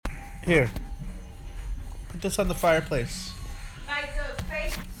Here. Put this on the fireplace. Like those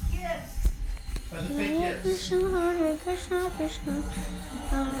fake gifts. By the fake gifts. Hare Krishna, Krishna,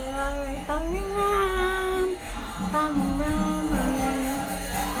 Hare Hare, Hare Ram, Ram Ram, Hare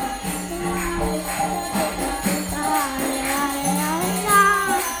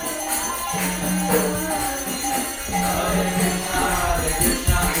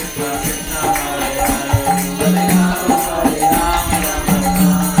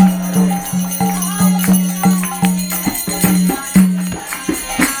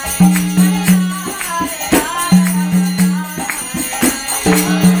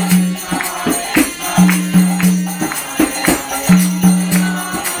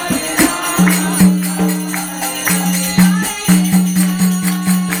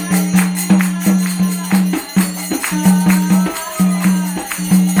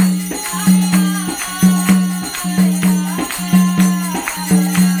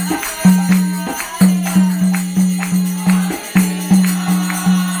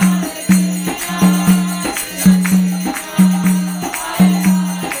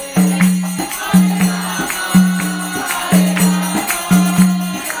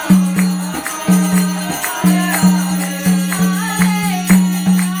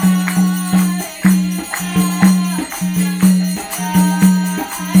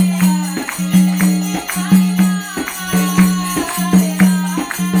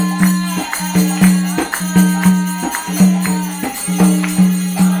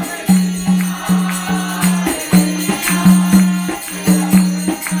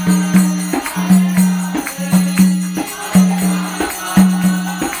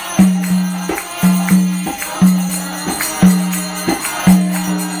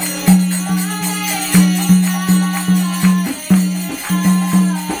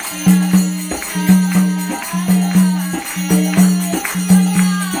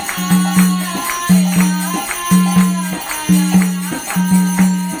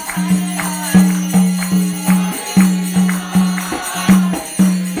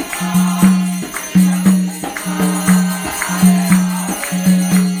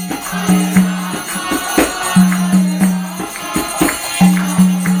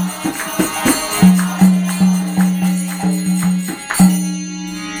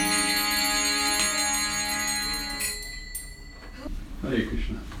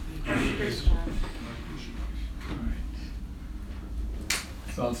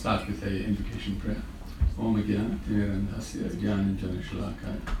So I'll start with a invocation prayer. Om Gyana Timirandhasya Jnananjana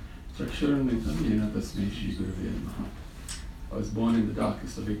Shalakaya Chakshuranitam Yena Tasmai Shri Gurave Namaha. I was born in the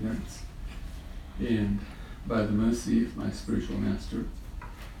darkest of ignorance, and by the mercy of my spiritual master,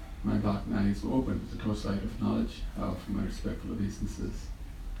 my dark eyes were opened with the torchlight of knowledge. I offer my respectful obeisances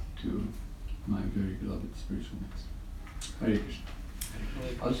to my very beloved spiritual master. Hare Krishna.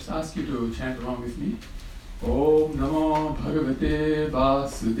 I'll just ask you to chant along with me. Om Namo Bhagavate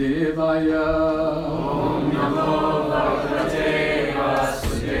Vasudevaya. Om Namo Bhagavate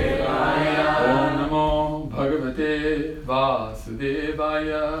Vasudevaya. Om Namo Bhagavate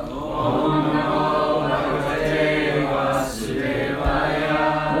Vasudevaya. Om Namo Bhagavate Vasudevaya.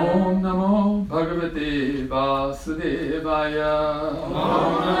 Om Namo Bhagavate Vasudevaya.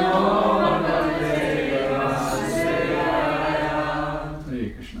 Om Namo Bhagavate Vasudevaya. Hare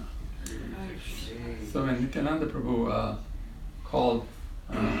Krishna. So when Nityananda Prabhu called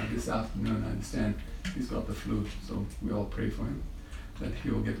this afternoon, I understand he's got the flu, so we all pray for him that he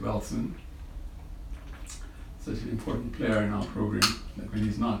will get well soon. Such an important player in our program that when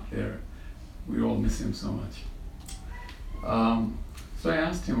he's not there, we all miss him so much. So I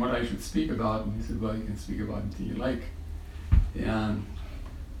asked him what I should speak about, and he said, well, you can speak about anything you like. And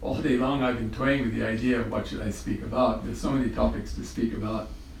all day long I've been toying with the idea of what should I speak about. There's so many topics to speak about.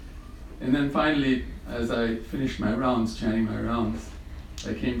 And then finally, as I finished my rounds, chanting my rounds,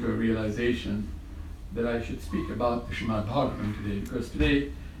 I came to a realization that I should speak about the Srimad Bhagavatam today, because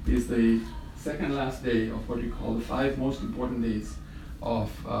today is the second last day of what we call the 5 most important days of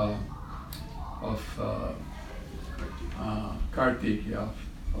Kartika,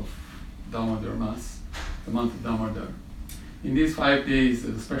 of Damodar Mas, the month of Damodar. In these 5 days,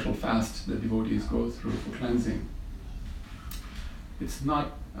 there's a special fast that devotees go through for cleansing. It's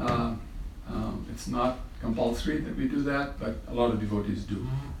not compulsory that we do that, but a lot of devotees do.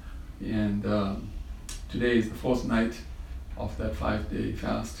 And today is the 4th night of that 5-day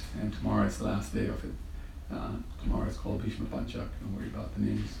fast, and tomorrow is the last day of it. Tomorrow is called Bhishma Panchak. Don't worry about the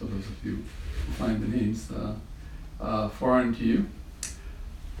names for those of you who find the names foreign to you.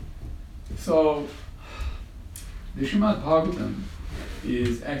 So, the Srimad Bhagavatam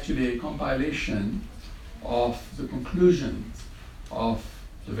is actually a compilation of the conclusions of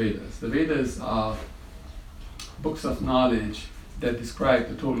the Vedas. The Vedas are books of knowledge that describe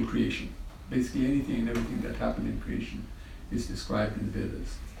the total creation. Basically anything and everything that happened in creation is described in the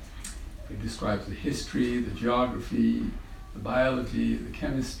Vedas. It describes the history, the geography, the biology, the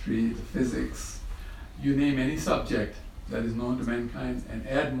chemistry, the physics. You name any subject that is known to mankind and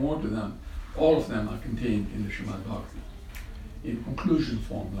add more to them, all of them are contained in the Srimad Bhagavatam, in conclusion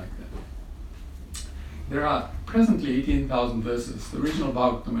form like that. There are presently 18,000 verses. The original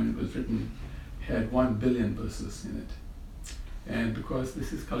Bhagavatam, when it was written, had 1 billion verses in it. And because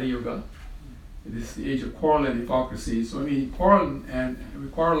this is Kali Yuga, it is the age of quarrel and hypocrisy, so when we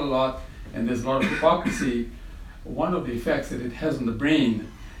quarrel a lot and there's a lot of hypocrisy, one of the effects that it has on the brain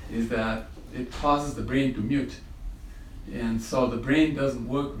is that it causes the brain to mute. And so the brain doesn't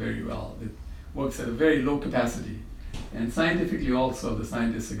work very well. It works at a very low capacity. And scientifically also, the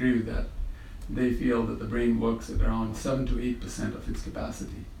scientists agree with that. They feel that the brain works at around 7 to 8% of its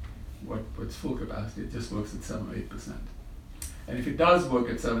capacity. What's full capacity, it just works at 7 or 8%. And if it does work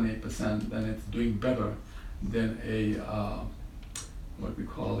at 7 or 8%, then it's doing better than a, what we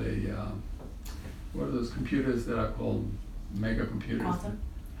call a, what are those computers that are called mega computers? Quantum?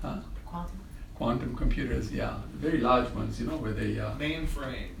 Huh? Quantum? Quantum computers, yeah. The very large ones, you know, where they...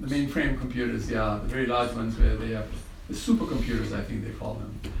 Mainframe. The mainframe computers, yeah. The very large ones where they have... The supercomputers, I think they call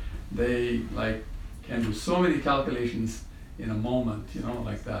them. They, like, can do so many calculations in a moment, you know,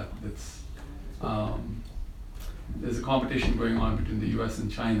 like that. It's, there's a competition going on between the US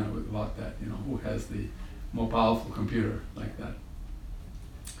and China about that, you know, who has the more powerful computer like that.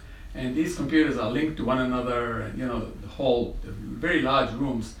 And these computers are linked to one another, and, you know, the very large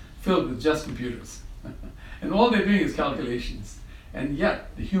rooms filled with just computers. And all they're doing is calculations. And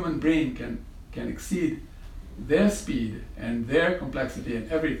yet, the human brain can exceed their speed and their complexity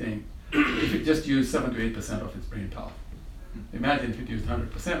and everything if it just used 7 to 8% of its brain power. Imagine if it used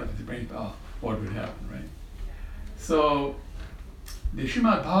 100% of its brain power, what would happen, right? So, the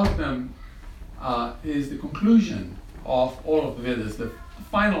Srimad Bhagavatam is the conclusion of all of the Vedas. The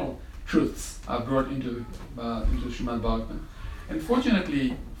final truths are brought into Srimad Bhagavatam. And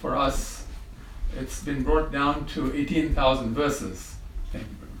fortunately for us, it's been brought down to 18,000 verses. Thank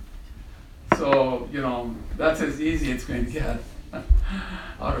you very much. So, you know, that's as easy it's going to get.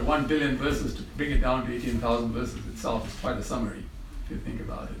 Out of 1 billion verses, to bring it down to 18,000 verses itself is quite a summary, if you think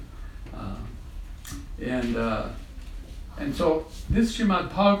about it. And so this Srimad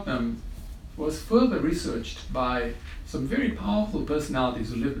Bhagavatam was further researched by some very powerful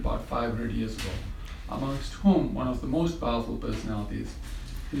personalities who lived about 500 years ago, amongst whom one of the most powerful personalities,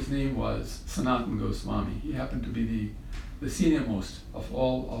 his name was Sanatana Goswami. He happened to be the senior most of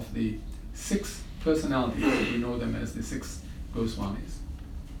all of the 6 personalities. We know them as the 6 Goswamis.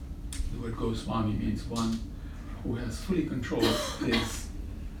 The word Goswami means one who has fully controlled his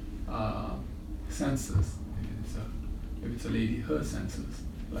senses. If it's a lady, her senses,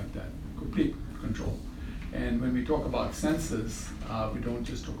 like that, complete control. And when we talk about senses, we don't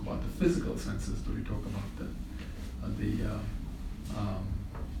just talk about the physical senses, but we talk about the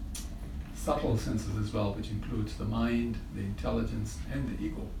subtle senses as well, which includes the mind, the intelligence, and the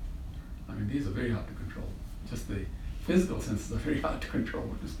ego. I mean, these are very hard to control. Just the physical senses are very hard to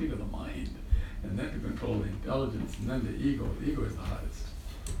control, to speak of the mind, and then to control the intelligence, and then the ego. The ego is the hardest.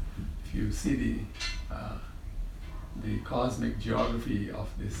 If you see the cosmic geography of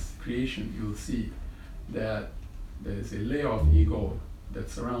this creation, you'll see that there's a layer of ego that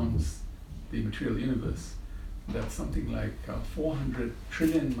surrounds the material universe that's something like 400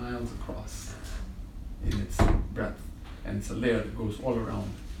 trillion miles across in its breadth, and it's a layer that goes all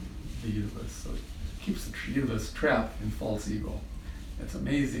around the universe. So it keeps the universe trapped in false ego. It's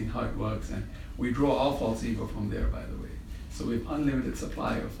amazing how it works, and we draw our false ego from there, by the way. So we have unlimited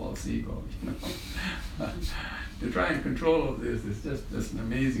supply of false ego, you know. To try and control all of this is just an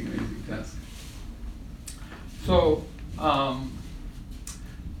amazing, amazing task. So, and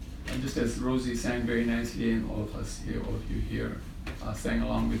just as Rosie sang very nicely, and all of us here, all of you here, sang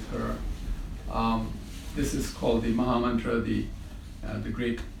along with her, this is called the Maha Mantra, the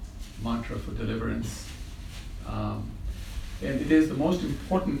great mantra for deliverance. And it is the most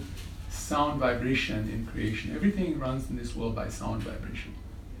important sound vibration in creation. Everything runs in this world by sound vibration.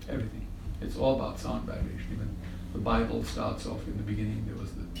 Everything. It's all about sound vibration. Even the Bible starts off in the beginning, there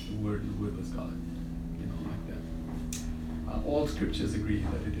was the Word was God. You know, like that. All scriptures agree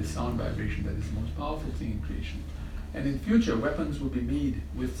that it is sound vibration that is the most powerful thing in creation. And in future, weapons will be made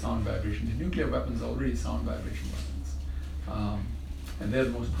with sound vibration. The nuclear weapons are already sound vibration weapons. And they're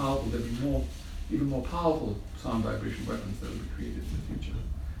the most powerful. There'll be even more powerful sound vibration weapons that will be created in the future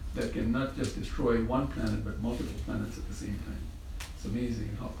that can not just destroy one planet, but multiple planets at the same time. It's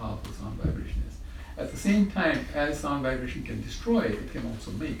amazing how powerful sound vibration is. At the same time, as sound vibration can destroy, it can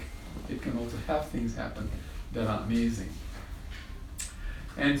also make. It can also have things happen that are amazing.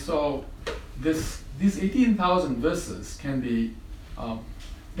 And so these 18,000 verses can be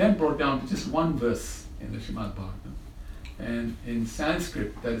then brought down to just one verse in the Srimad Bhagavatam. And in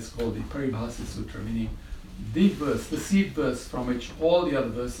Sanskrit, that is called the Paribhasa Sutra, meaning the verse, the seed verse from which all the other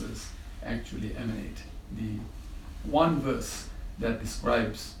verses actually emanate. The one verse that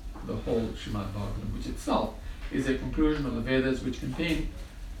describes the whole Srimad Bhagavatam, which itself is a conclusion of the Vedas, which contain,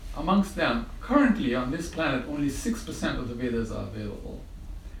 amongst them, currently on this planet, only 6% of the Vedas are available.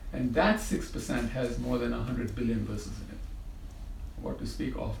 And that 6% has more than 100 billion verses in it. What to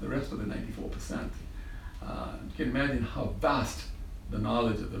speak of the rest of the 94%. You can imagine how vast the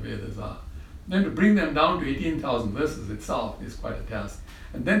knowledge of the Vedas are. Then to bring them down to 18,000 verses itself is quite a task.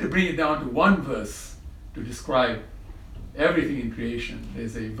 And then to bring it down to one verse to describe everything in creation.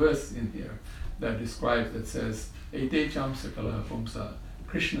 There's a verse in here that describes, that says, Ete cham sakala pumsa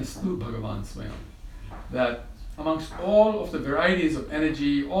Krishnastu Bhagavan Swayam. That amongst all of the varieties of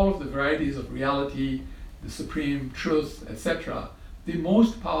energy, all of the varieties of reality, the supreme truth, etc., the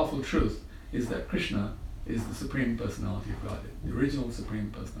most powerful truth is that Krishna is the Supreme Personality of Godhead, the original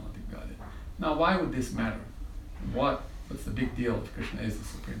Supreme Personality of Godhead. Now, why would this matter? What's the big deal if Krishna is the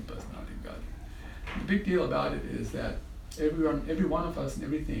Supreme Personality of Godhead? The big deal about it is that every one of us and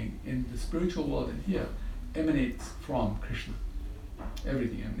everything in the spiritual world and here emanates from Krishna.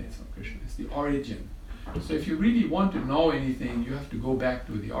 Everything emanates from Krishna. It's the origin. So if you really want to know anything, you have to go back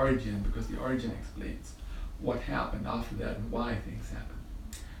to the origin, because the origin explains what happened after that and why things happen.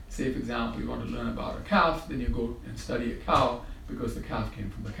 Say, for example, you want to learn about a calf, then you go and study a cow because the calf came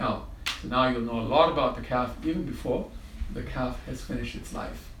from the cow. So now you'll know a lot about the calf even before the calf has finished its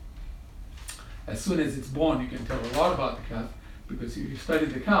life. As soon as it's born, you can tell a lot about the calf because you study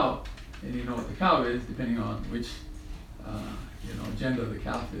the cow and you know what the cow is, depending on which gender the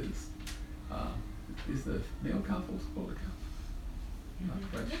calf is. Is the male calf also called a calf? Not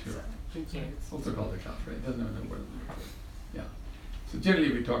quite sure. It's also called a calf, right? It doesn't have a word. Yeah. So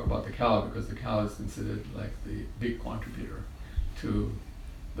generally we talk about the cow because the cow is considered like the big contributor to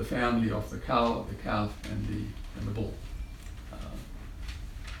the family of the cow, the calf, and the bull.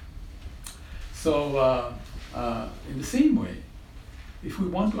 In the same way, if we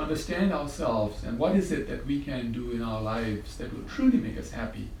want to understand ourselves and what is it that we can do in our lives that will truly make us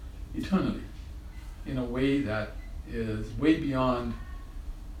happy eternally, in a way that is way beyond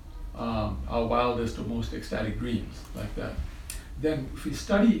our wildest or most ecstatic dreams, like that, then if we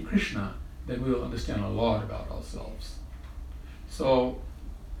study Krishna, then we will understand a lot about ourselves. So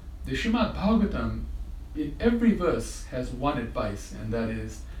the Srimad Bhagavatam, in every verse, has one advice, and that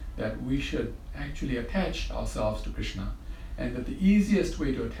is that we should actually attach ourselves to Krishna, and that the easiest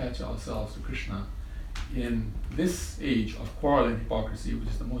way to attach ourselves to Krishna in this age of quarrel and hypocrisy, which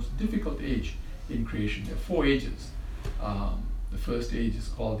is the most difficult age in creation. There are 4 ages. The first age is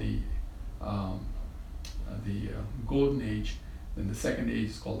called the golden age. Then the second age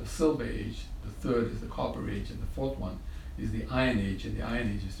is called the silver age. The third is the copper age, and the fourth one is the iron age. And the iron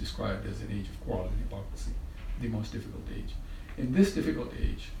age is described as an age of quarrel and hypocrisy, the most difficult age. In this difficult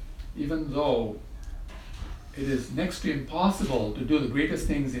age, even though it is next to impossible to do the greatest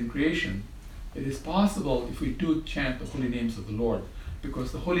things in creation, it is possible if we do chant the holy names of the Lord,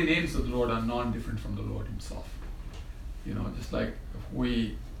 because the holy names of the Lord are non-different from the Lord himself. Just like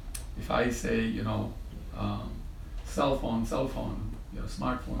if I say, cell phone, smartphone,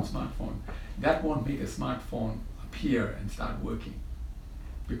 that won't make a smartphone appear and start working,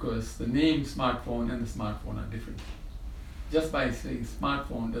 because the name smartphone and the smartphone are different. Just by saying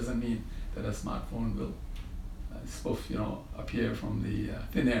smartphone doesn't mean that a smartphone will appear from the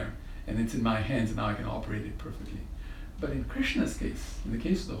thin air and it's in my hands and now I can operate it perfectly. But in Krishna's case, in the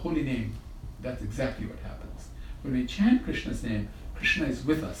case of the holy name, that's exactly what happens. When we chant Krishna's name, Krishna is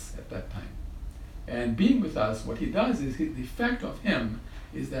with us at that time. And being with us, what he does is, the effect of him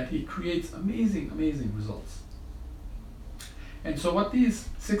is that he creates amazing, amazing results. And so what these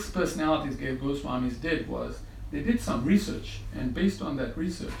 6 personalities Goswamis did was, they did some research, and based on that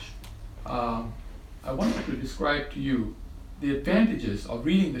research, I wanted to describe to you the advantages of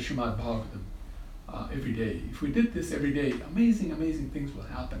reading the Srimad Bhagavatam every day. If we did this every day, amazing, amazing things will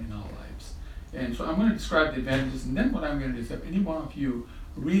happen in our lives. And so I'm going to describe the advantages, and then what I'm going to do is have any one of you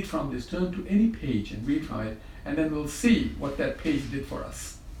read from this, turn to any page and read from it, and then we'll see what that page did for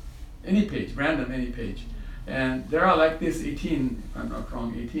us. Any page, random any page. And there are like this 18, if I'm not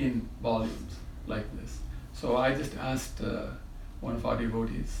wrong, 18 volumes like this. So I just asked one of our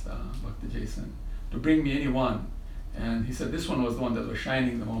devotees, Bhakta Jason, to bring me any one, And he said this one was the one that was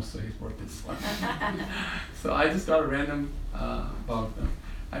shining the most, so he brought this one. So I just got a random Bhagavatam.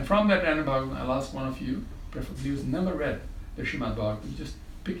 And from that random Bhagavatam, I'll ask one of you, preferably who's never read the Srimad Bhagavatam, just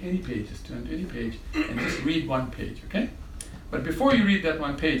pick any page, just turn to any page, and just read one page, okay? But before you read that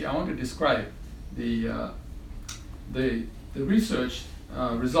one page, I want to describe the research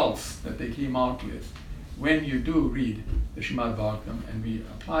results that they came out with when you do read the Srimad Bhagavatam and we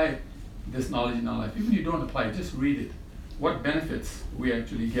apply this knowledge in our life. Even if you don't apply it, just read it. What benefits we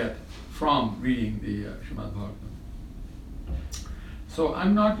actually get from reading the Srimad Bhagavatam. So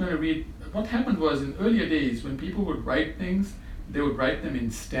I'm not going to read. What happened was in earlier days when people would write things, they would write them in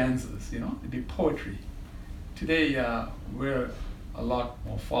stanzas, it'd be poetry. Today we're a lot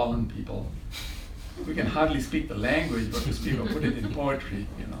more fallen people. We can hardly speak the language, but to speak or put it in poetry,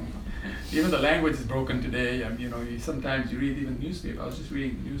 Even the language is broken today. Sometimes you read even newspaper. I was just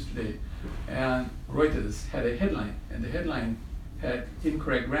reading the news today, and Reuters had a headline, and the headline had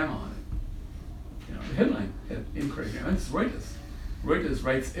incorrect grammar on it. The headline had incorrect grammar. And it's Reuters. Reuters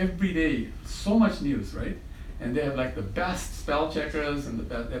writes every day so much news, right? And they have like the best spell checkers and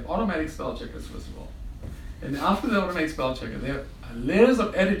they have automatic spell checkers first of all. And after the automatic spell checker, they have layers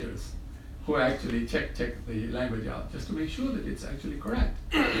of editors who actually check the language out just to make sure that it's actually correct.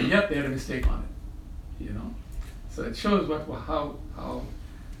 And yet they had a mistake on it, So it shows how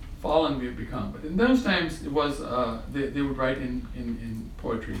fallen we've become. But in those times, it was they would write in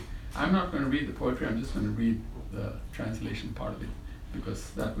poetry. I'm not going to read the poetry. I'm just going to read the translation part of it because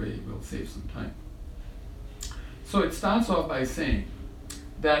that way we'll save some time. So it starts off by saying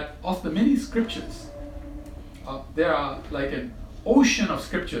that of the many scriptures, there are like an ocean of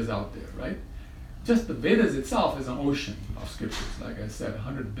scriptures out there, right? Just the Vedas itself is an ocean of scriptures. Like I said,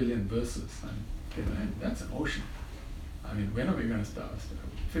 100 billion verses, and that's an ocean. I mean, when are we going to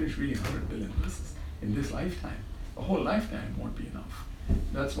finish reading 100 billion verses in this lifetime? A whole lifetime won't be enough.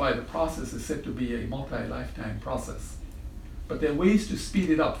 That's why the process is said to be a multi-lifetime process. But there are ways to speed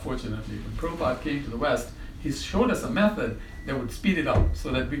it up, fortunately. When Prabhupada came to the West, he showed us a method that would speed it up so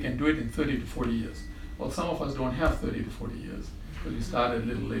that we can do it in 30 to 40 years. Well, some of us don't have 30 to 40 years because we started a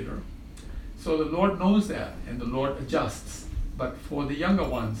little later. So the Lord knows that, and the Lord adjusts. But for the younger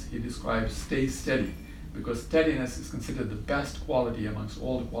ones, he describes stay steady, because steadiness is considered the best quality amongst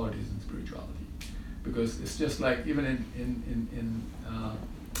all the qualities in spirituality. Because it's just like even in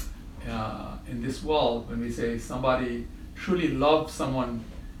this world, when we say somebody truly loves someone.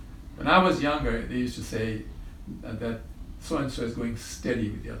 When I was younger, they used to say that so-and-so is going steady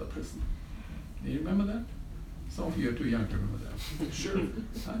with the other person. Do you remember that? Some of you are too young to remember that. Sure.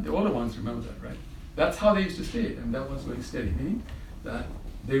 The older ones remember that, right? That's how they used to say it, and that one's going steady, meaning that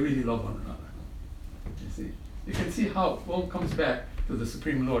they really love one another. You see? You can see how it all comes back to the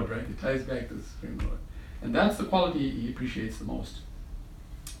Supreme Lord, right? It ties back to the Supreme Lord. And that's the quality he appreciates the most.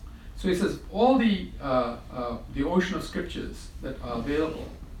 So he says, all the ocean of scriptures that are available,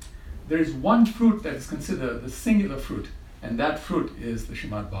 there is one fruit that is considered the singular fruit, and that fruit is the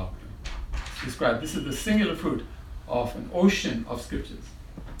Srimad Bhagavatam. It's described, this is the singular fruit of an ocean of scriptures.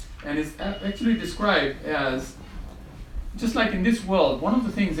 And it's actually described as, just like in this world, one of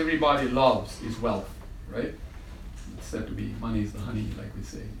the things everybody loves is wealth, right? It's said to be money is the honey, like we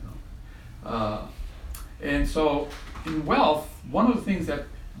say, And so in wealth, one of the things that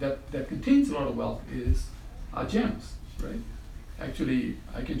contains a lot of wealth is gems, right? Actually,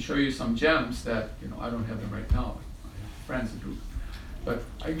 I can show you some gems that, I don't have them right now. I have friends who do. But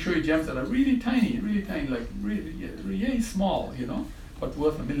I can show you gems that are really tiny, like really small, but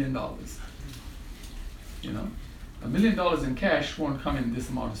worth $1 million. $1 million in cash won't come in this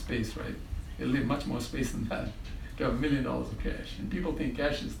amount of space, right? It'll need much more space than that to have $1 million of cash. And people think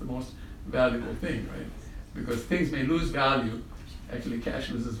cash is the most valuable thing, right? Because things may lose value. Actually, cash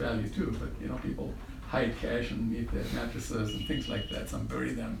loses value too, but people hide cash underneath their mattresses and things like that. Some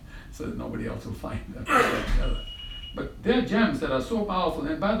bury them so that nobody else will find them. But there are gems that are so powerful.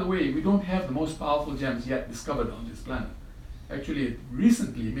 And by the way, we don't have the most powerful gems yet discovered on this planet. Actually,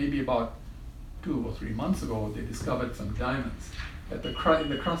 recently, maybe about 2 or 3 months ago, they discovered some diamonds in the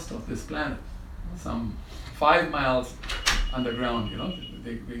crust of this planet, some 5 miles underground.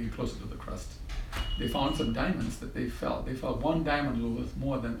 They're getting closer to the crust. They found some diamonds that they found one diamond was worth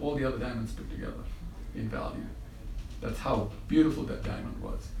more than all the other diamonds put together in value. That's how beautiful that diamond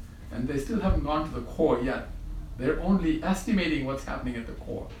was. And they still haven't gone to the core yet. They're only estimating what's happening at the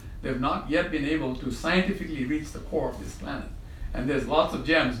core. They've not yet been able to scientifically reach the core of this planet. And there's lots of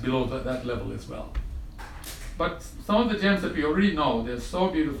gems below that level as well. But some of the gems that we already know, they're so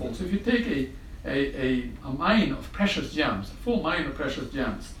beautiful. So if you take a mine of precious gems, a full mine of precious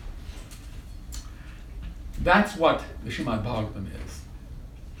gems, That's what the Srimad Bhagavatam is.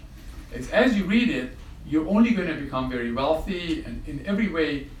 It's, as you read it, you're only going to become very wealthy and in every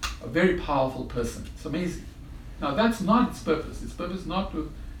way a very powerful person. It's amazing. Now that's not its purpose. Its purpose is not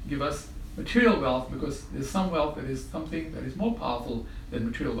to give us material wealth, because there's some wealth that is something that is more powerful than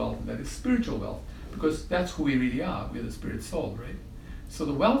material wealth, and that is spiritual wealth, because that's who we really are. We're the spirit soul, right? So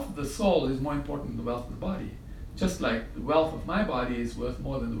the wealth of the soul is more important than the wealth of the body. Just like the wealth of my body is worth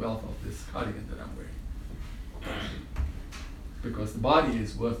more than the wealth of this cardigan that I'm wearing. Because the body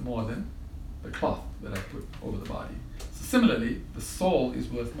is worth more than the cloth that I put over the body. So similarly, the soul is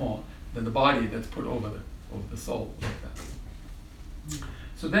worth more than the body that's put over the soul, like that.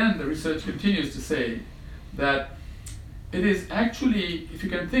 So then the research continues to say that it is actually, if you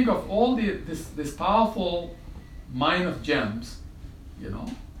can think of all this powerful mine of gems,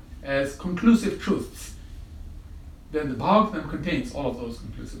 as conclusive truths, then the Bhagavatam contains all of those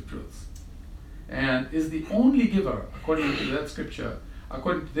conclusive truths, and is the only giver, according to that scripture,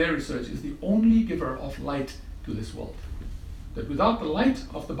 according to their research, is the only giver of light to this world. That without the light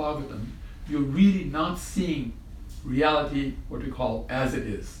of the Bhagavatam, you're really not seeing reality, what we call as it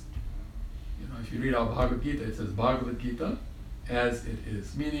is. If you read our Bhagavad Gita, it says Bhagavad Gita as it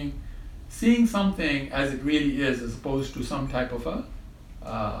is, meaning seeing something as it really is, as opposed to some type of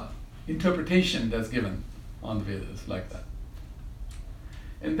a interpretation that's given on the Vedas, like that.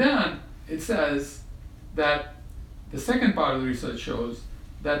 And then it says that the second part of the research shows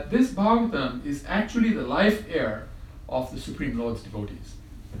that this Bhagavatam is actually the life air of the Supreme Lord's devotees.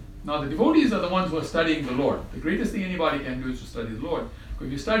 Now the devotees are the ones who are studying the Lord. The greatest thing anybody can do is to study the Lord. But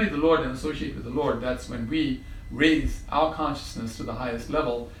if you study the Lord and associate with the Lord, that's when we raise our consciousness to the highest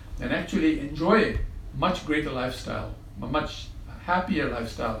level and actually enjoy a much greater lifestyle, a much happier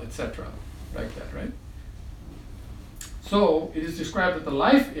lifestyle, etc. Like that, right? So it is described that the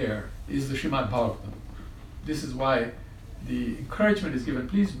life air is the Srimad Bhagavatam. This is why the encouragement is given.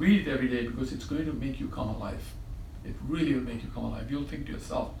 Please read it every day, because it's going to make you come alive. It really will make you come alive. You'll think to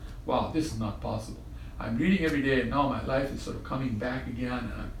yourself, wow, this is not possible. I'm reading every day and now my life is sort of coming back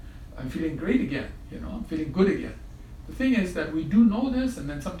again, and I'm feeling great again, I'm feeling good again. The thing is that we do know this, and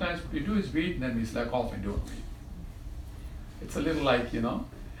then sometimes what we do is read and then we slack off and don't read. It's a little like,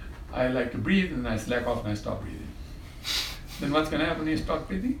 I like to breathe and then I slack off and I stop breathing. Then what's going to happen when you stop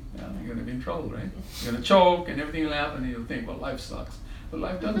breathing? You're going to be in trouble, right? You're going to choke and everything will happen, and you'll think, well, life sucks. But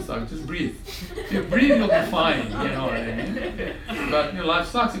life doesn't suck, just breathe. If you breathe, you'll be fine, you know what I mean? But life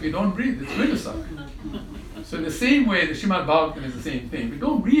sucks if you don't breathe, it's going to suck. So in the same way, the Srimad Bhagavatam is the same thing. If we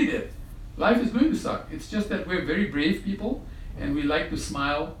don't read it, life is going to suck. It's just that we're very brave people, and we like to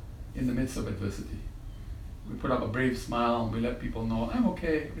smile in the midst of adversity. We put up a brave smile, and we let people know, I'm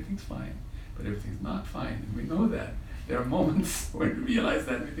okay, everything's fine. But everything's not fine, and we know that. There are moments when we realize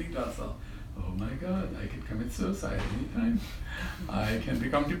that, and we think to ourselves, oh my God, I can commit suicide anytime. I can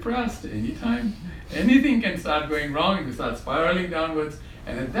become depressed anytime. Anything can start going wrong, and we start spiraling downwards.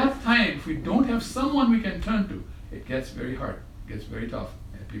 And at that time, if we don't have someone we can turn to, it gets very hard, it gets very tough,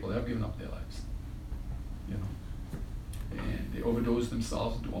 and people have given up their lives. And they overdose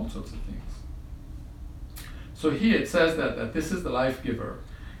themselves and do all sorts of things. So here it says that this is the life giver.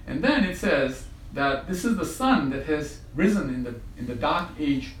 And then it says that this is the sun that has risen in the dark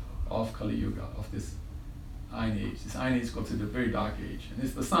age of Kali Yuga, of this Iron Age. This Iron Age is considered a very dark age, and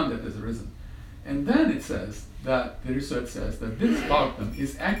it's the sun that has arisen. And then it says that the research says that this Bhagavatam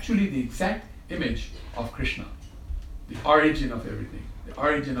is actually the exact image of Krishna, the origin of everything, the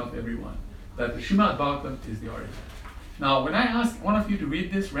origin of everyone. That the Srimad Bhagavatam is the origin. Now, when I ask one of you to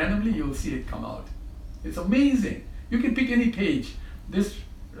read this randomly, you will see it come out. It's amazing. You can pick any page. This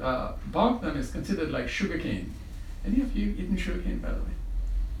Bhagavatam is considered like sugarcane. Any of you eaten sugarcane, by the way?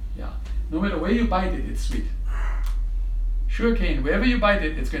 Yeah. No matter where you bite it, it's sweet. Sugarcane, wherever you bite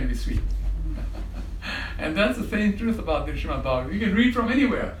it, it's going to be sweet. And that's the same truth about the Srimad Bhagavatam. You can read from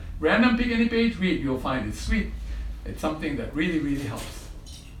anywhere. Random, pick any page, read. You'll find it's sweet. It's something that really, really helps.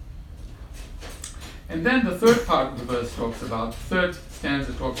 And then the third part of the verse talks about, third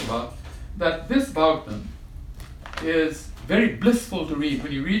stanza talks about, that this Bhagavatam is very blissful to read.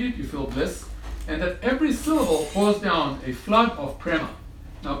 When you read it, you feel bliss. And that every syllable pours down a flood of prema.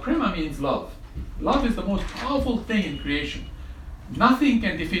 Now, prema means love. Love is the most powerful thing in creation. Nothing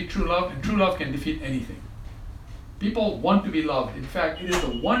can defeat true love, and true love can defeat anything. People want to be loved. In fact, it is the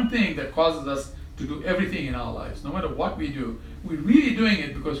one thing that causes us to do everything in our lives. No matter what we do, we're really doing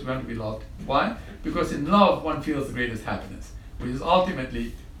it because we want to be loved. Why? Because in love, one feels the greatest happiness, which is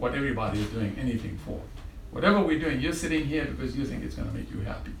ultimately what everybody is doing anything for. Whatever we're doing, you're sitting here because you think it's going to make you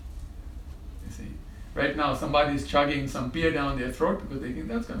happy. You see? Right now, somebody's chugging some beer down their throat because they think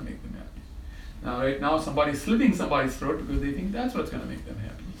that's going to make them happy. Now, right now, somebody's slitting somebody's throat because they think that's what's going to make them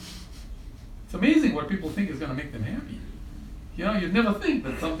happy. It's amazing what people think is going to make them happy. You know, you'd never think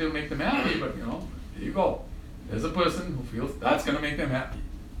that something will make them happy, but you know, there you go. There's a person who feels that's going to make them happy.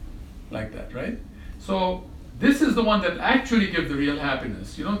 Like that, right? So, this is the one that actually gives the real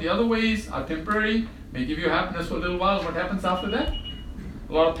happiness. You know, the other ways are temporary, may give you happiness for a little while. What happens after that?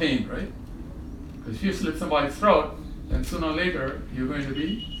 A lot of pain, right? Because if you slit somebody's throat, then sooner or later you're going to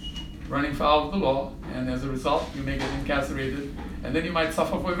be running foul of the law, and as a result you may get incarcerated, and then you might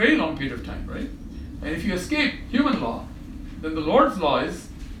suffer for a very long period of time, right? And if you escape human law, then the Lord's law is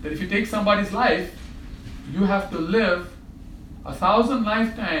that if you take somebody's life, you have to live 1,000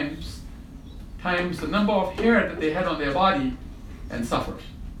 lifetimes times the number of hair that they had on their body and suffer.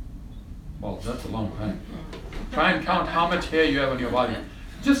 Well, that's a long time. Try and count how much hair you have on your body.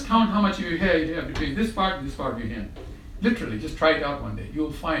 Just count how much of your hair you have between this part and this part of your hand. Literally, just try it out one day.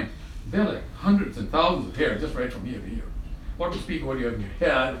 You'll find there are like hundreds and thousands of hair just right from here to here. What to speak of what you have in your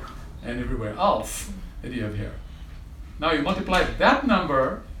head and everywhere else that you have hair. Now you multiply that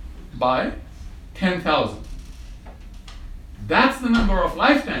number by 10,000. That's the number of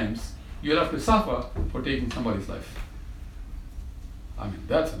lifetimes you'll have to suffer for taking somebody's life. I mean,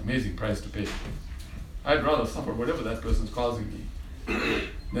 that's an amazing price to pay. I'd rather suffer whatever that person's causing me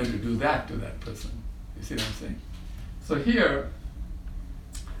than to do that to that person. You see what I'm saying? So here,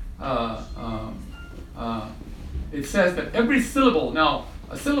 it says that every syllable, now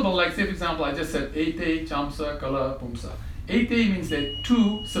a syllable, like say for example, I just said ete, chamsa, kala, pumsa. Ete means there are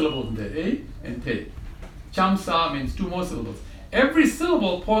two syllables in there, a and te. Chamsa means two more syllables. Every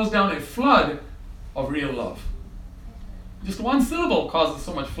syllable pours down a flood of real love. Just one syllable causes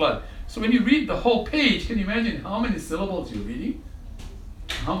so much flood. So when you read the whole page, can you imagine how many syllables you're reading?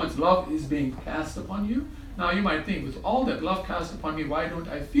 How much love is being cast upon you? Now you might think, with all that love cast upon me, why don't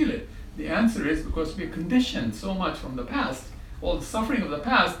I feel it? The answer is because we're conditioned so much from the past, all the suffering of the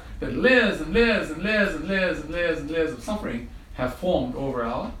past, that layers and layers and layers and layers and layers and layers of suffering have formed over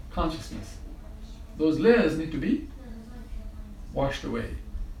our consciousness. Those layers need to be washed away.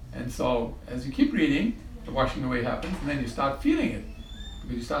 And so as you keep reading, the washing away happens, and then you start feeling it.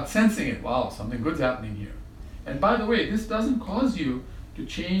 Because you start sensing it. Wow, something good's happening here. And by the way, this doesn't cause you to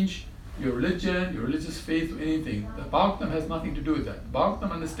change your religion, your religious faith, or anything. The Bhagavatam has nothing to do with that. The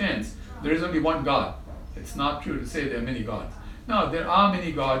Bhagavatam understands there is only one God. It's not true to say there are many gods. Now, there are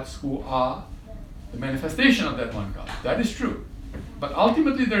many gods who are the manifestation of that one God. That is true. But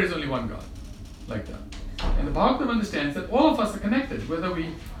ultimately, there is only one God. Like that. And the Bhagavatam understands that all of us are connected, whether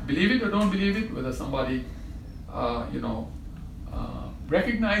we believe it or don't believe it, whether somebody,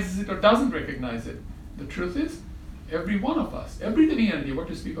 recognizes it or doesn't recognize it. The truth is, every one of us, every living entity, what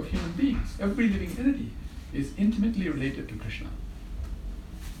to speak of human beings, every living entity is intimately related to Krishna.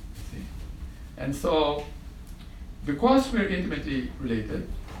 See? And so, because we're intimately related,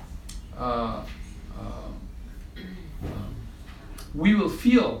 we will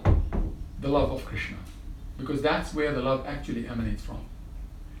feel the love of Krishna, because that's where the love actually emanates from.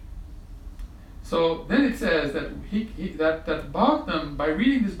 So then it says that that Bhagavatam, by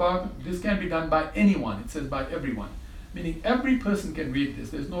reading this Bhagavatam, this can be done by anyone. It says by everyone, meaning every person can read this.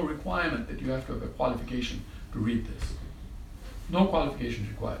 There's no requirement that you have to have a qualification to read this. No qualifications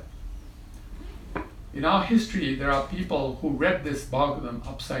required. In our history, there are people who read this Bhagavatam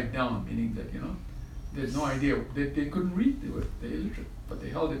upside down, meaning that, they had no idea. They couldn't read. They're illiterate, but they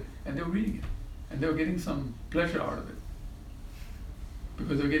held it and they were reading it. And they were getting some pleasure out of it.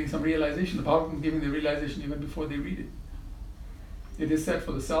 Because they were getting some realization. The Bhagavatam is giving the realization even before they read it. It is said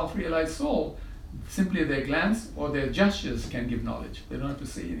for the self-realized soul, simply their glance or their gestures can give knowledge. They don't have to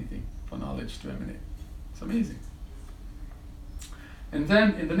say anything for knowledge to emanate. It's amazing. And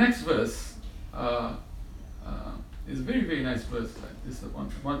then in the next verse, is a very, very nice verse. This is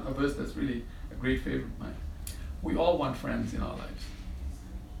a verse that's really a great favorite of mine. We all want friends in our lives.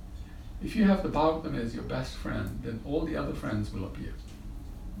 If you have the Bhagavatam as your best friend, then all the other friends will appear.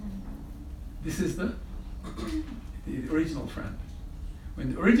 This is the original friend.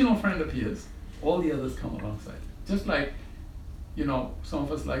 When the original friend appears, all the others come alongside. Just like, some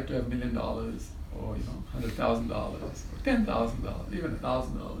of us like to have $1 million, or $100,000, or $10,000, even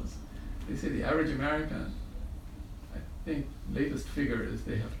 $1,000. They say the average American, I think latest figure is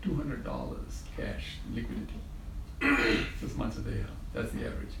they have $200 cash liquidity. As much as they have. That's the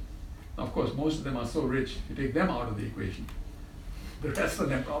average. Now, of course, most of them are so rich, if you take them out of the equation, the rest of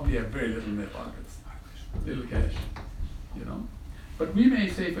them probably have very little in their pockets. Little cash, But we may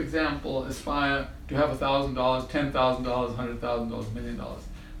say, for example, aspire to have $1,000, $10,000, $100,000, $1 million.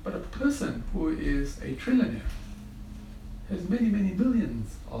 But a person who is a trillionaire has many, many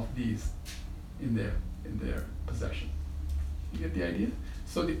millions of these in their possession. You get the idea?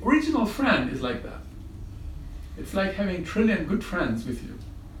 So the original friend is like that. It's like having trillion good friends with you,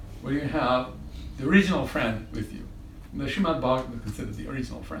 where you have the original friend with you. And the Srimad Bhagavatam is considered the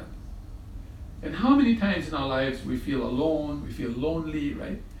original friend. And how many times in our lives we feel alone, we feel lonely,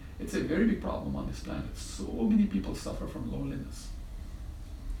 right? It's a very big problem on this planet. So many people suffer from loneliness.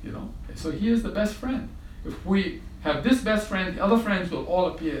 You know? And so he is the best friend. If we have this best friend, the other friends will all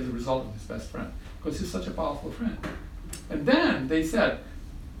appear as a result of this best friend, because he's such a powerful friend. And then they said,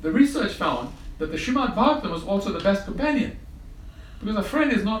 the research found that the Srimad Bhagavatam was also the best companion. Because a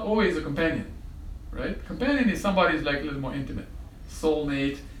friend is not always a companion, right? Companion is somebody who's like a little more intimate,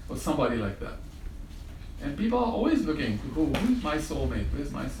 soulmate, or somebody like that. And people are always looking, who's my soulmate?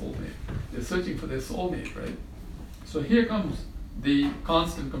 Where's my soulmate? They're searching for their soulmate, right? So here comes the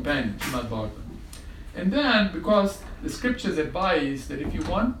constant companion, Srimad Bhagavatam. And then, because the scriptures advise that if you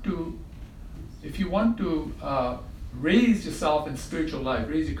want to raise yourself in spiritual life,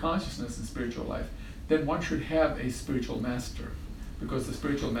 raise your consciousness in spiritual life, then one should have a spiritual master. Because the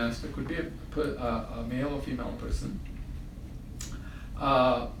spiritual master could be a male or female person.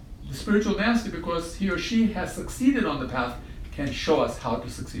 The spiritual master, because he or she has succeeded on the path, can show us how to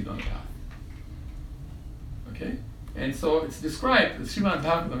succeed on the path. Okay? And so it's described, the Srimad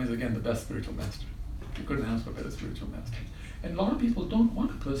Bhagavatam is again the best spiritual master. You couldn't ask for a better spiritual master. And a lot of people don't want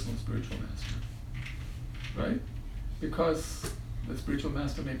a personal spiritual master. Right? Because the spiritual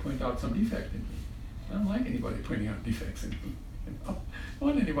master may point out some defect in me. I don't like anybody pointing out defects in me. You know? I don't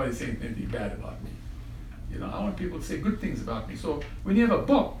want anybody saying anything bad about me. You know, I want people to say good things about me. So when you have a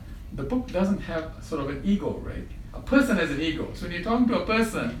book, the book doesn't have sort of an ego, right? A person has an ego. So when you're talking to a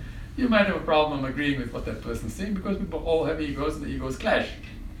person, you might have a problem agreeing with what that person's saying, because we all have egos and the egos clash.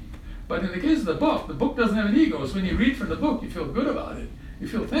 But in the case of the book doesn't have an ego. So when you read from the book, you feel good about it. You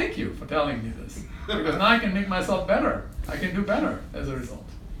feel, thank you for telling me this. Because now I can make myself better. I can do better as a result.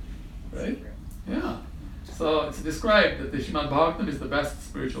 Right? Yeah. So it's described that the Srimad Bhagavatam is the best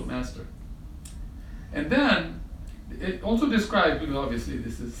spiritual master. And then it also describes, because obviously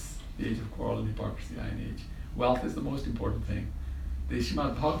this is the age of quarrel and hypocrisy, Iron Age. Wealth is the most important thing. The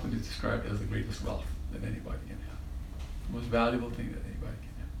Srimad Bhagavatam is described as the greatest wealth that anybody can have. The most valuable thing that anybody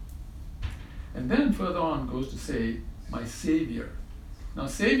can have. And then further on goes to say, my Savior. Now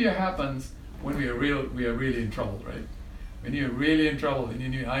Savior happens when we are really in trouble, right? When you're really in trouble and you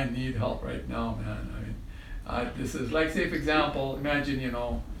need, I need help right now, man. I mean, this is like, say for example, imagine, you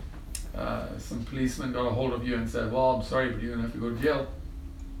know, some policeman got a hold of you and said, well, I'm sorry, but you're gonna have to go to jail.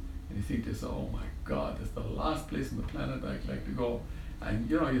 And you think to yourself, oh my God, that's the last place on the planet I'd like to go. And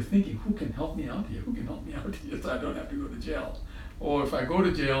you know, you're thinking, who can help me out here? Who can help me out here so I don't have to go to jail? Or if I go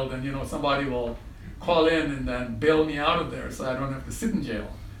to jail, then you know somebody will call in and then bail me out of there so I don't have to sit in jail,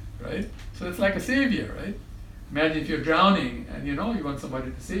 right? So it's like a savior, right? Imagine if you're drowning and you know you want somebody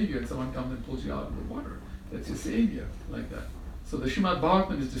to save you and someone comes and pulls you out of the water. That's your savior, like that. So the Srimad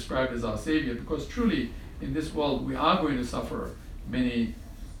Bhagavatam is described as our savior, because truly in this world we are going to suffer many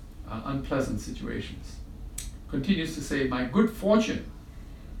unpleasant situations. Continues to say, my good fortune,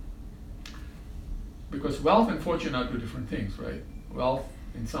 because wealth and fortune are two different things, right? Wealth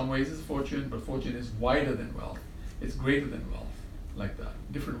in some ways is fortune, but fortune is wider than wealth. It's greater than wealth, like that.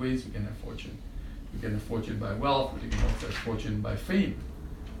 Different ways we can have fortune. We can have fortune by wealth, but we can also have fortune by fame,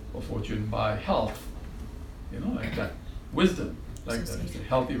 or fortune by health, you know, like that. Wisdom, like that. It's a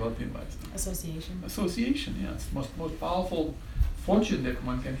healthy, wealthy environment. Association. Association, yeah. It's the most powerful fortune that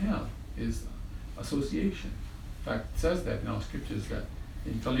one can have is association. In fact, it says that in our scriptures that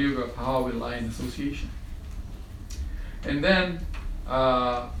in Kali Yuga, power will lie in association. And then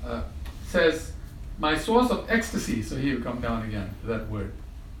says, my source of ecstasy. So here we come down again to that word,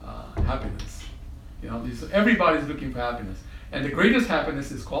 happiness. You know, everybody's looking for happiness. And the greatest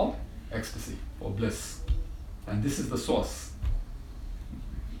happiness is called ecstasy or bliss. And this is the source.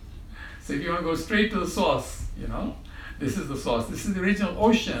 So if you want to go straight to the source, you know, this is the source. This is the original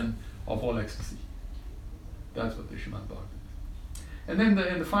ocean of all ecstasy. That's what the Srimad Bhagavatam is. And then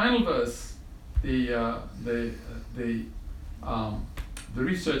in the final verse, the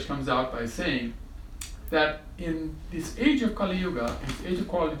research comes out by saying that in this age of Kali Yuga, in this age of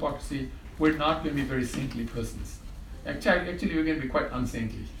quarrel and hypocrisy, we're not going to be very saintly persons. Actually, we're going to be quite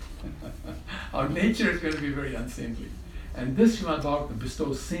unsaintly. Our nature is going to be very unsaintly. And this Srimad Bhagavatam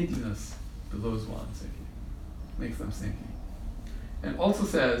bestows saintliness to those who are unsaintly, makes them saintly. And also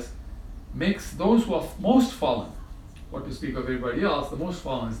says, makes those who are most fallen, what to speak of everybody else, the most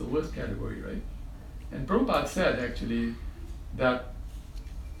fallen is the worst category, right? And Prabhupada said actually that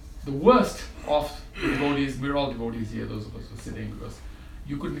the worst of the devotees, we're all devotees here, those of us who are sitting, because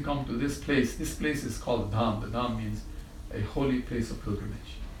you couldn't come to this place. This place is called Dham. The Dham means a holy place of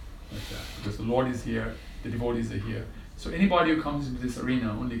pilgrimage, like that. Because the Lord is here, the devotees are here. So anybody who comes into this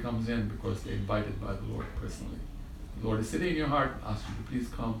arena only comes in because they're invited by the Lord personally. The Lord is sitting in your heart, asks you to please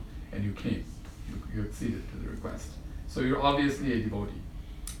come, and you came. You acceded to the request. So you're obviously a devotee.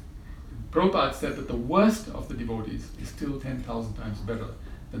 Prabhupada said that the worst of the devotees is still 10,000 times better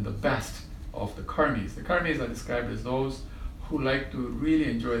than the best of the karmis. The karmis are described as those who like to really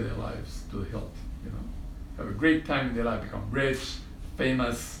enjoy their lives to the hilt, have a great time in their life, become rich,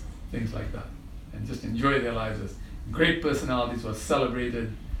 famous, things like that, and just enjoy their lives as great personalities who are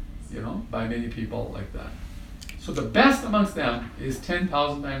celebrated, by many people like that. So the best amongst them is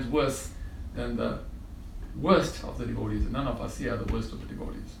 10,000 times worse than the worst of the devotees. And none of us here are the worst of the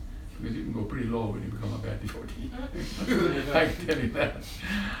devotees, because you can go pretty low when you become a bad devotee. I can tell you that.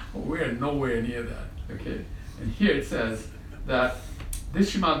 We're nowhere near that. Okay. And here it says that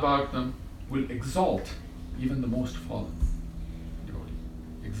this Srimad Bhagavatam will exalt even the most fallen devotee.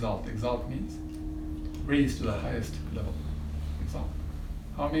 Exalt. Exalt means raise to the highest level. Exalt.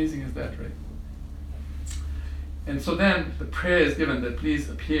 How amazing is that, right? And so then the prayer is given that please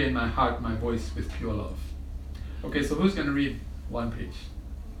appear in my heart, my voice with pure love. Okay, so who's going to read one page?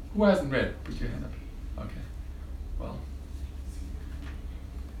 Who hasn't read? Put your hand up. Okay. Well,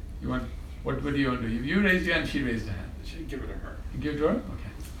 you want, what do you want to do? You raised your hand, she raised her hand. Should give it to her. You give it to her?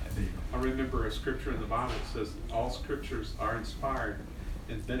 Okay. There you go. I remember a scripture in the Bible that says all scriptures are inspired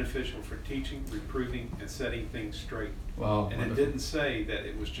and beneficial for teaching, reproving, and setting things straight. Wow. And wonderful. it didn't say that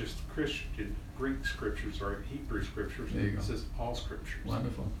it was just Christian, Greek scriptures or Hebrew scriptures. There you go. It says all scriptures.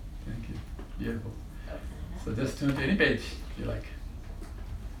 Wonderful. Thank you. Beautiful. So just turn to any page if you like.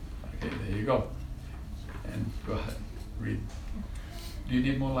 Okay, there you go. And go ahead, read. Do you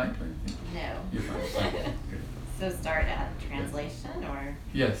need more light or anything? No. You're fine. Okay, good. So start at translation or?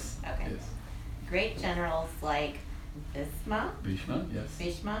 Yes. Okay. Yes. Great generals like Bhisma, Yes.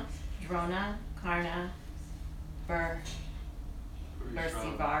 Bhishma, Drona, Karna, Bursivara.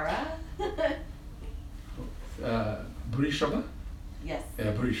 Burishava? Yes.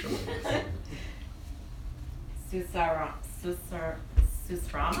 Yeah, Burishava. Yes.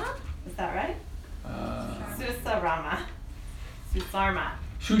 Susrama? Is that right? Susarma.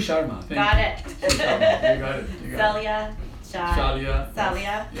 Shusharma. Got it. Shusharma. You got it. You got it. Celia.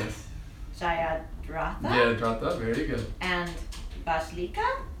 Shalia. Yes. Jayadratha. Jayadratha. Very good. And Bashlika.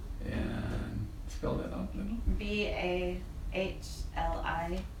 And spell that out a little.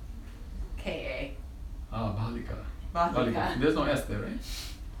 Bahlika. Balika. Balika. There's no S there, right?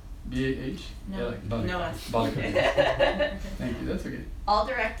 B-A-H? No. Yeah, like Balika. No S. Balika. Thank you, that's okay. All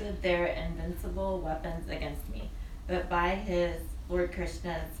directed their invincible weapons against me, but by his Lord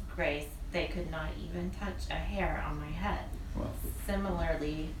Krishna's grace, they could not even touch a hair on my head. Wow.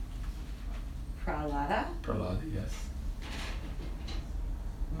 Similarly, Prahlada, Yes.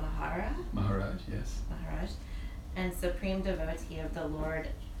 Maharaj, yes. Maharaj, and supreme devotee of the Lord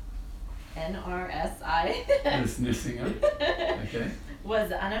NRSI, Nrsimha. Okay.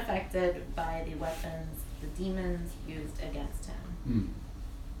 was unaffected by the weapons the demons used against him.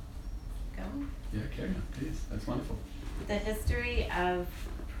 Go. Yeah, carry on, please. That's wonderful. The history of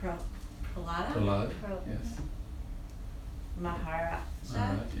Prahlada, Prahlad, yes. Maharaja,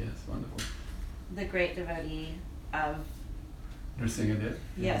 Maharaj, yes, wonderful. the great devotee of Nrsimha there?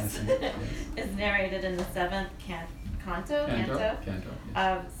 yes, Nrsimha, yes. is narrated in the 7th canto Canto, yes.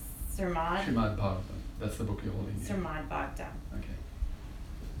 of Srimad Srimad Bhagavatam. That's the book you're holding here. Srimad Bhagavatam. Okay.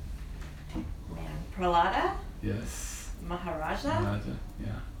 And Prahlada, Yes. Maharaja, Maharaja,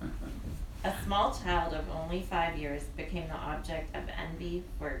 yeah. a small child of only 5 years, became the object of envy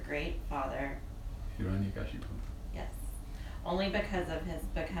for a great father. Hiranyakashipu. Yes, only because of his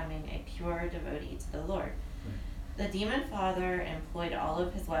becoming a pure devotee to the Lord. The demon father employed all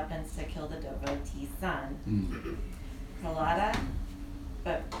of his weapons to kill the devotee's son, Prahlada,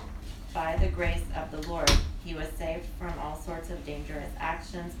 but by the grace of the Lord, he was saved from all sorts of dangerous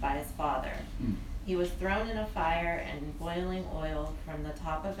actions by his father. He was thrown in a fire and boiling oil from the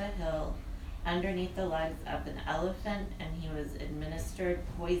top of a hill underneath the legs of an elephant, and he was administered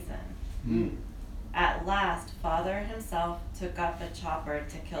poison. At last, father himself took up a chopper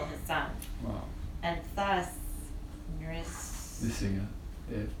to kill his son. Wow. And thus Nrsimha,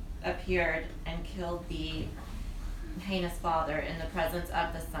 yeah. appeared and killed the heinous father in the presence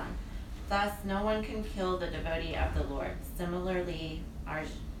of the son. Thus, no one can kill the devotee of the Lord. Similarly,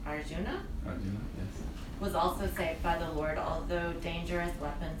 Arjuna Yes. was also saved by the Lord, although dangerous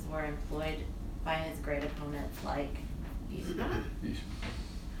weapons were employed by his great opponents like Bhishma.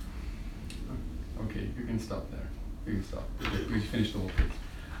 Okay, you can stop there. We can stop. We finished the whole page.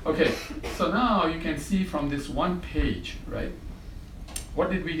 Okay, so now you can see from this one page, right? What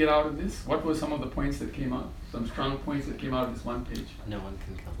did we get out of this? What were some of the points that came out? Some strong points that came out of this one page? No one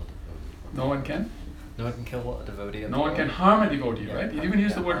can kill a devotee. No one can? No one can kill a devotee. No one can harm a devotee, Yeah. right? You even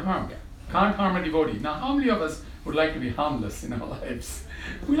use the word harm. Yeah. Can't harm a devotee. Now, how many of us would like to be harmless in our lives?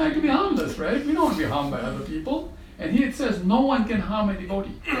 We like to be harmless, right? We don't want to be harmed by other people. And here it says, no one can harm a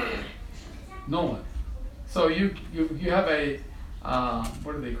devotee. No one. So you have a,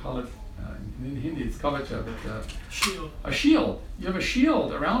 what do they call it? In Hindi it's kavacha, but Shield. a shield. You have a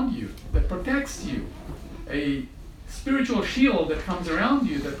shield around you that protects you. A spiritual shield that comes around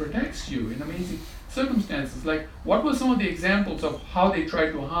you that protects you in amazing circumstances. Like, what were some of the examples of how they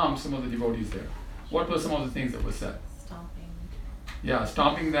tried to harm some of the devotees there? What were some of the things that were said? Stomping. Yeah,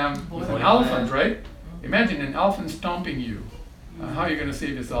 stomping them with an Boiling elephant, oil. right? Imagine an elephant stomping you. How are you going to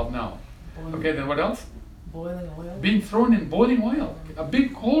save yourself now? Okay, then what else? Boiling oil. Being thrown in boiling oil. A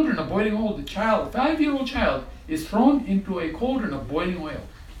big cauldron of boiling oil. The child, 5-year-old child, is thrown into a cauldron of boiling oil.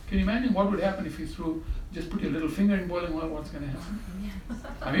 Can you imagine what would happen if you just put your little finger in boiling oil? What's going to happen?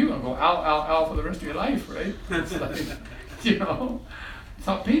 I mean, you're going to go ow, ow, ow for the rest of your life, right? It's like, you know, it's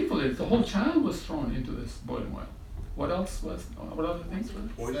how painful it is. The whole child was thrown into this boiling oil. What else was, what other things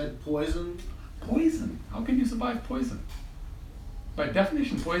were there? Poison. Poison. How can you survive poison? By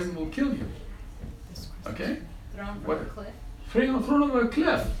definition, poison will kill you. Okay? Thrown from What? a cliff. Thrown over a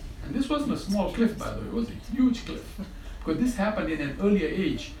cliff. And this wasn't a small cliff, by the way. It was a huge cliff. Because this happened in an earlier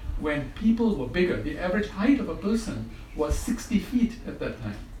age when people were bigger. The average height of a person was 60 feet at that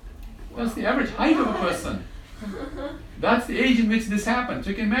time. That's the average height of a person. That's the age in which this happened.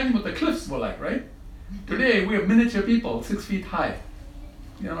 So you can imagine what the cliffs were like, right? Today, we're miniature people, 6 feet high.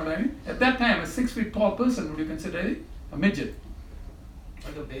 You know what I mean? At that time, a 6 feet tall person, would you consider a midget?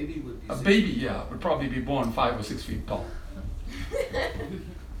 Like a baby would be. A baby, yeah, would probably be born 5 or 6 feet tall. You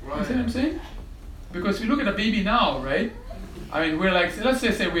see what I'm saying? Because if you look at a baby now, right? I mean, we're like, let's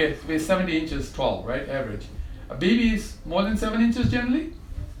say we're 70 inches tall, right? Average. A baby is more than 7 inches generally?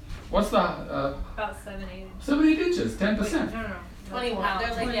 What's the, About 7, 8 inches. 7, 8 inches, 10%. No. 21. They're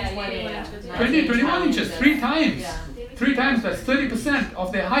like 21 inches. 20, 21 inches, 3 times. Yeah. 3 times, that's 30%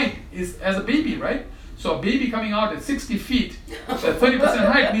 of their height is as a baby, right? So a baby coming out at 60 feet, at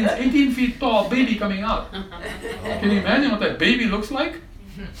 30% height means 18 feet tall baby coming out. Can you imagine what that baby looks like?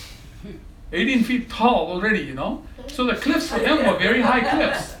 18 feet tall already, you know? So the cliffs for them were very high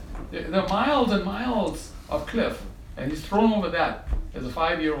cliffs. There are miles and miles of cliff. And he's thrown over that as a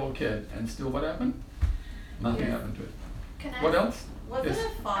 5-year-old kid. And still what happened? Nothing happened to it. Can I What ask- else? Was Yes. it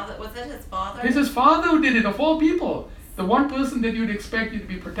his father? Was it his father? It's his father who did it, of all people. The one person that you'd expect you to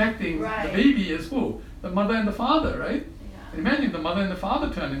be protecting Right. the baby is who? The mother and the father, right? Yeah. Imagine the mother and the father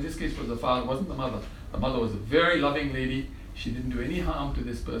turned. In this case, was the father, wasn't the mother. The mother was a very loving lady. She didn't do any harm to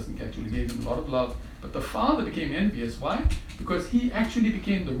this person. She actually gave him a lot of love. But the father became envious. Why? Because he actually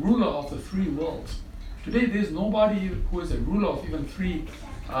became the ruler of the 3 worlds. Today, there's nobody who is a ruler of even 3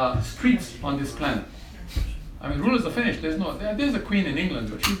 streets on this planet. I mean, rulers are finished. There's a queen in England,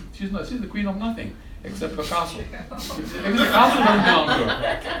 but she's the queen of nothing except her castle. Even the castle doesn't belong to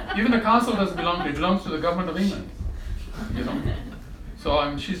her. Even the castle doesn't belong to her. It belongs to the government of England. You know.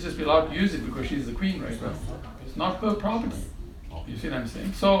 So she's just allowed to use it because she's the queen right now. It's not her property. You see what I'm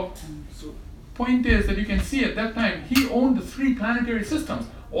saying? So, point is that you can see at that time he owned the 3 planetary systems,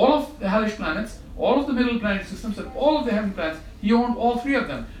 all of the hellish planets, all of the middle planetary systems, and all of the heaven planets. He owned all 3 of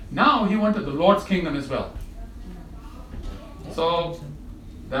them. Now he wanted the Lord's kingdom as well. So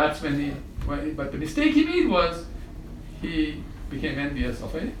that's but the mistake he made was he became envious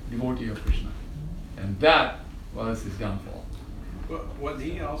of a devotee of Krishna, and that was his downfall. Well, wasn't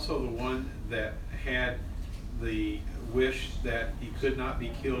he also the one that had the wish that he could not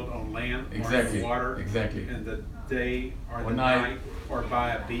be killed on land or Exactly. in water, Exactly. in the day or Or the night. night, or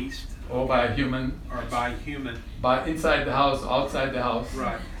by a beast, Or by a human, or by human? by inside the house, outside the house,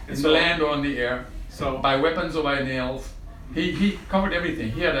 Right. in And the so- land or in the air, So by weapons or by nails. He covered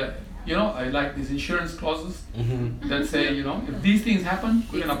everything. He had I like these insurance clauses that say, if these things happen,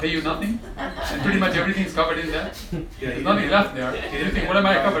 we're gonna pay you nothing, and pretty much everything's covered in that. There's nothing left there. You think, what am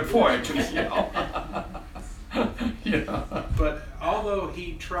I covered for, actually? But although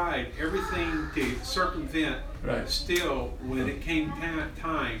he tried everything to circumvent, Right. still, when it came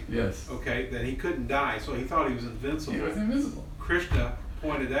time, Yes. okay, that he couldn't die, so he thought he was invincible. He was invisible. Krishna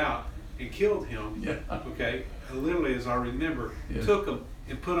pointed out and killed him, Yeah. okay, literally as I remember, Yes. took him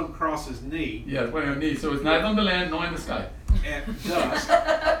and put him across his knee Yes, when your knee. So it's neither on the land nor in the sky. at dusk,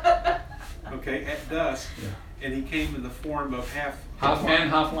 okay, at dusk, Yeah. and he came in the form of Half man,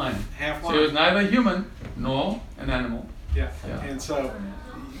 half lion. half So he was lion. neither human No, an animal. Yeah. Yeah. And so,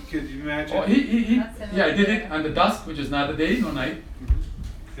 could you imagine? Oh, he That's yeah, he did it on the dusk, which is neither day nor night.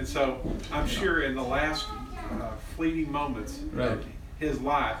 And so, I'm sure in the last fleeting moments Right. of his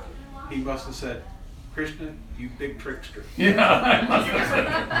life, he must have said, "Krishna, you big trickster." Yeah, I must have said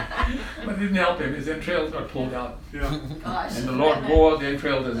that. But it didn't help him. His entrails got pulled out. Yeah. Gosh. And the Lord wore the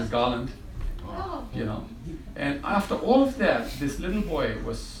entrails as his garland, Oh. you know. And after all of that, this little boy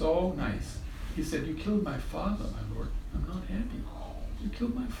was so nice. He said, "You killed my father, my Lord. I'm not happy. You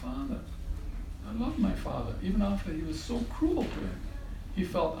killed my father. I love my father." Even after he was so cruel to him, he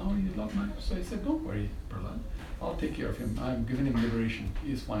felt, "Oh, you love my..." So he said, "Don't worry, Prahlad. I'll take care of him. I'm giving him liberation.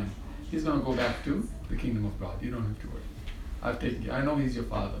 He's fine. He's going to go back to the kingdom of God. You don't have to worry. I've taken care. I know he's your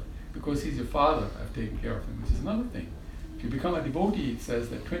father. Because he's your father, I've taken care of him," which is another thing. If you become a devotee, it says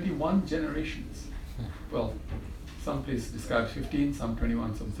that 21 generations. Well, some places describe 15, some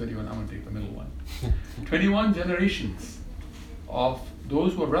 21, some 31. I'm going to take the middle one. 21 generations of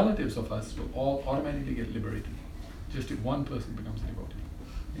those who are relatives of us will all automatically get liberated. Just if one person becomes a devotee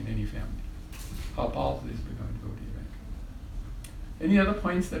in any family. How powerful it is to become a devotee, right? Any other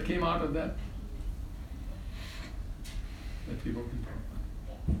points that came out of that? That people can talk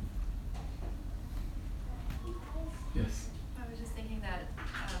about? Yes. I was just thinking that,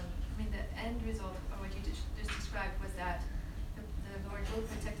 the end result of what you just described was that the Lord will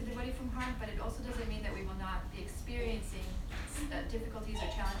protect the devotee from harm, but it also doesn't mean that we will not be experiencing difficulties or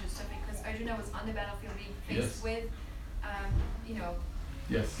challenges. So because Arjuna was on the battlefield being Yes. faced with,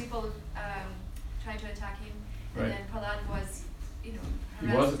 Yes. people trying to attack him, and Right. then Prahlad was, He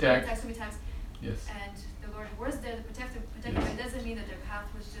harassed, was attacked. so many times, Yes. and the Lord was there to protect him. Yes. But it doesn't mean that their path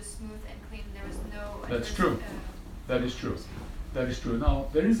was just smooth and clean. There was no. That's adverse, true. That is true. That is true. Now,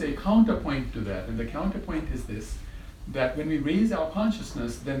 there is a counterpoint to that, and the counterpoint is this, that when we raise our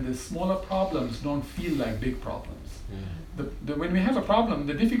consciousness, then the smaller problems don't feel like big problems. When we have a problem,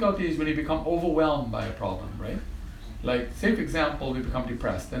 the difficulty is when you become overwhelmed by a problem, right? Like, say for example, we become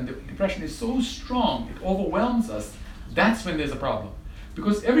depressed, and the depression is so strong, it overwhelms us. That's when there's a problem.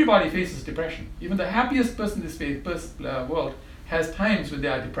 Because everybody faces depression. Even the happiest person in this world has times when they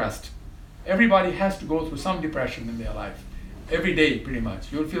are depressed. Everybody has to go through some depression in their life. Every day, pretty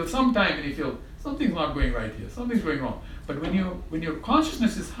much. You'll feel sometime when you feel something's not going right here, something's going wrong. But when your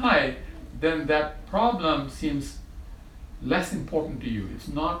consciousness is high, then that problem seems less important to you. It's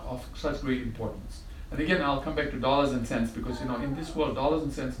not of such great importance. And again, I'll come back to dollars and cents, because in this world, dollars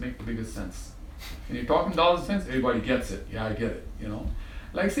and cents make the biggest sense. When you're talking dollars and cents, everybody gets it. Yeah, I get it.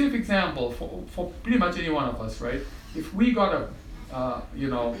 Like, say for example, for pretty much any one of us, right? If we got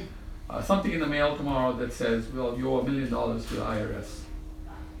something in the mail tomorrow that says, "Well, you owe $1 million to the IRS,"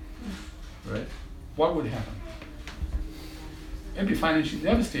 right? What would happen? It'd be financially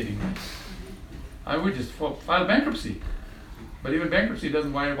devastating, right? I would just file bankruptcy. But even bankruptcy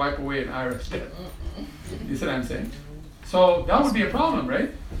doesn't wipe away an IRS debt. You see what I'm saying? So that would be a problem,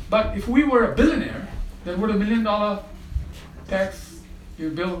 right? But if we were a billionaire, then would $1 million tax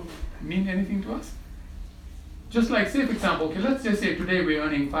bill mean anything to us? Just like, say for example, okay, let's just say today we're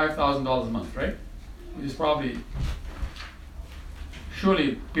earning $5,000 a month, right? Which is probably,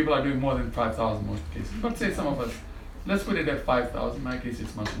 surely people are doing more than 5,000 in most cases. But say some of us, let's put it at 5,000. In my case,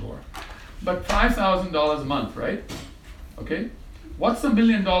 it's much lower. But $5,000 a month, right? Okay. What's $1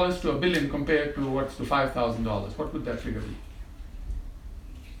 million to $1 billion compared to what's to $5,000? What would that figure be?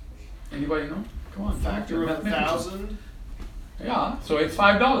 Anybody know? Come on. Factor of mathematicians. 1,000. Yeah, so it's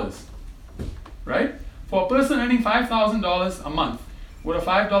 $5, right? For a person earning $5,000 a month, would a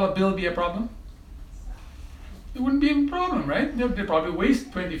 $5 bill be a problem? It wouldn't be a problem, right? They'd probably waste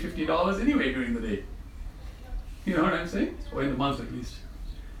 $20, $50 anyway during the day. You know what I'm saying? Or in the month at least.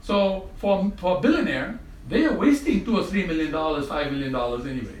 So for a billionaire, they are wasting $2 or $3 million, $5 million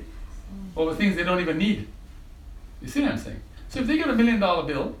anyway, over things they don't even need. You see what I'm saying? So if they get $1 million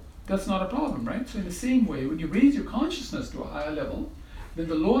bill, that's not a problem, right? So in the same way, when you raise your consciousness to a higher level, then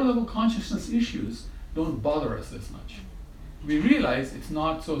the lower level consciousness issues don't bother us as much. We realize it's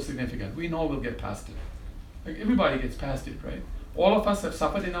not so significant. We know we'll get past it. Like everybody gets past it, right? All of us have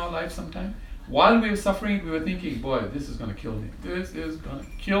suffered in our life sometime. While we were suffering, we were thinking, boy, this is going to kill me. This is going to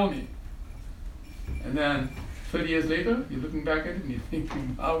kill me. And then 30 years later, you're looking back at it and you're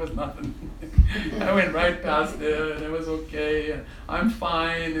thinking, I was nothing. I went right past it, and it was okay, and I'm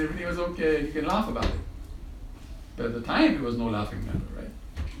fine, and everything was okay. You can laugh about it. But at the time, it was no laughing matter, right?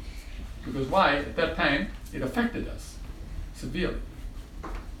 Because why? At that time, it affected us severely.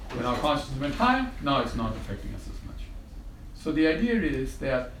 When our consciousness went higher, now it's not affecting us as much. So the idea is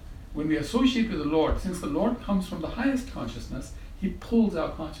that when we associate with the Lord, since the Lord comes from the highest consciousness, He pulls our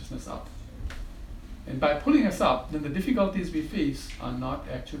consciousness up. And by pulling us up, then the difficulties we face are not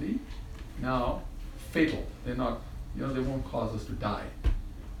actually now fatal. They're not, they won't cause us to die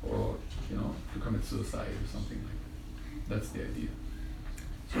or, to commit suicide or something like that. That's the idea.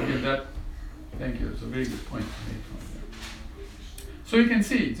 So again, thank you, it's a very good point to make from there. So you can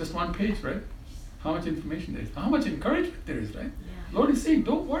see, just one page, right? How much information there is, how much encouragement there is, right? Yeah. Lord is saying,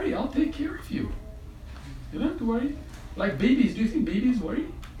 don't worry, I'll take care of you. You don't have to worry. Like babies, do you think babies worry?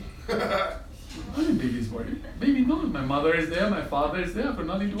 Why do babies worry? Baby knows my mother is there, my father is there, I've got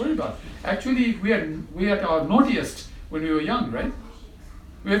nothing to worry about. Actually, we are at our naughtiest when we were young, right?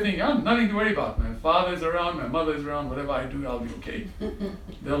 We were thinking, I have nothing to worry about. My father is around, my mother is around, whatever I do, I'll be okay.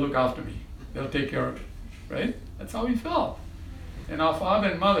 They'll look after me. They'll take care of me, right? That's how we felt. And our father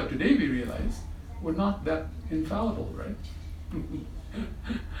and mother, today we realize, were not that infallible, right?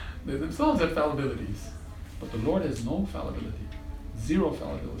 They themselves have fallibilities. But the Lord has no fallibility, zero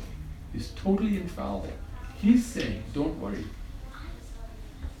fallibility. He's totally infallible. He's saying, don't worry.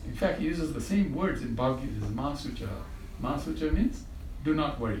 In fact, he uses the same words in Bhagavad Gita, Mahasutra. Mahasutra means, do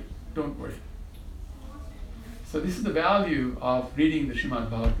not worry, don't worry. So this is the value of reading the Srimad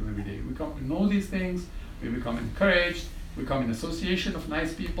Bhagavatam every day. We come to know these things, we become encouraged, we come in association of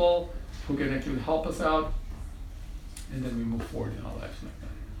nice people who can actually help us out, and then we move forward in our lives like that.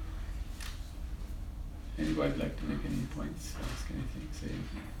 Anybody like to make any points, ask anything, say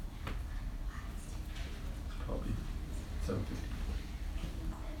anything? Probably 7:50.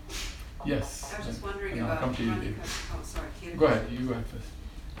 Yes. I was just wondering and I'll about come to you, running Dave. oh, sorry. Go ahead, you go ahead first.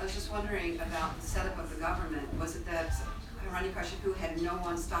 I was just wondering about the setup of the government. Was it that Hiranyakashipu had no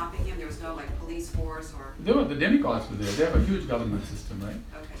one stopping him? There was no police force or? There were the demigods were there. They have a huge government system, right?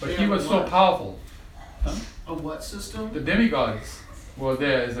 Okay. But he was so powerful. Huh? A what system? The demigods were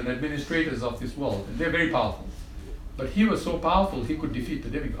there as an administrators of this world, and they're very powerful. But he was so powerful he could defeat the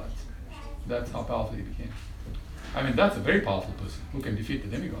demigods. That's how powerful he became. I mean, that's a very powerful person who can defeat the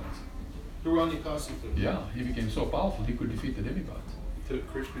demigods. Hiranyakashipu. Yeah, he became so powerful he could defeat the demigods. It took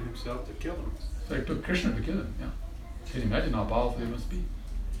Krishna himself to kill him. So it took Krishna to kill him, yeah. Can you imagine how powerful he must be?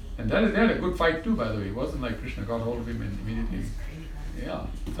 And they had a good fight too, by the way. It wasn't like Krishna got hold of him and immediately. Yeah,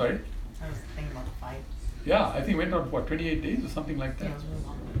 sorry? I was thinking about the fight. Yeah, I think it went on for 28 days or something like that. Yeah, it was really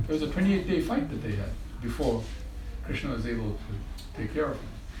long. It was a 28-day fight that they had before Krishna was able to take care of him.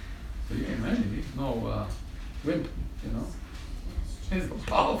 So you can imagine, he's no wimp, He's a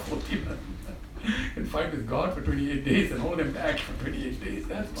powerful demon. Can fight with God for 28 days and hold him back for 28 days.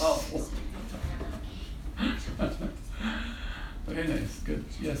 That's powerful. Very nice, good.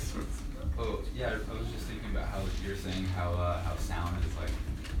 Yes, sir. Oh, yeah, I was just thinking about how you're saying how sound is the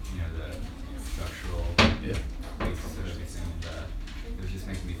structural basis of everything. And it was just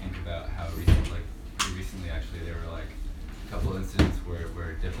making me think about how pretty recently actually there were a couple incidents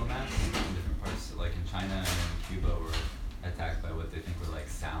where diplomats in different parts, like in China and in Cuba, were attacked by what they think were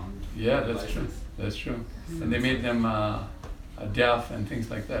sound. Yeah, that's devices. true. That's true. And they made them deaf and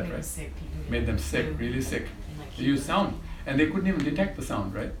things like that, right? Made them sick, really sick. They used sound, and they couldn't even detect the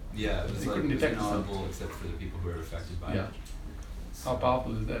sound, right? Yeah, it was They couldn't it was detect the sound. inaudible except for the people who were affected by Yeah. it. How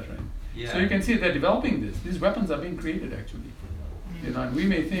powerful is that, right? Yeah. So you can see they're developing this. These weapons are being created actually. And we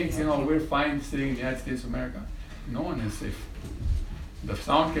may think, we're fine sitting in the United States of America. No one is safe. The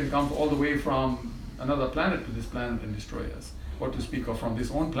sound can come all the way from another planet to this planet and destroy us. Or to speak of from this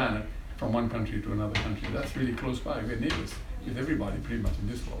own planet, from one country to another country. That's really close by. We're neighbors with everybody pretty much in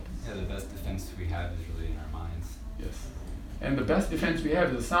this world. Yeah, the best defense we have is really in our minds. Yes. And the best defense we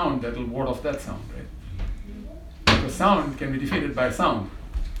have is a sound that will ward off that sound, right? The sound can be defeated by sound.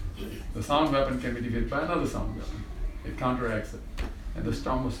 The sound weapon can be defeated by another sound weapon. It counteracts it. And the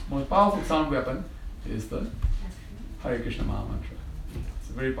most powerful sound weapon is the Hare Krishna Maha Mantra. It's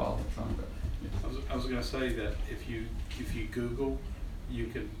a very powerful sound weapon. Yes. I was going to say that if you Google, you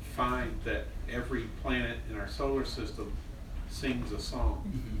can find that every planet in our solar system sings a song.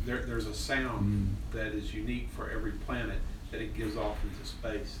 There's a sound that is unique for every planet that it gives off into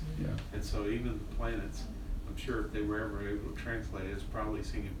space. Yeah. And so even the planets, I'm sure if they were ever able to translate it, it's probably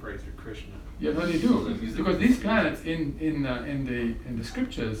singing praise to Krishna. Yeah, no, they do. Because these planets in the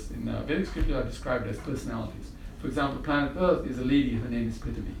scriptures, in Vedic scriptures, are described as personalities. For example, planet Earth is a lady. Her name is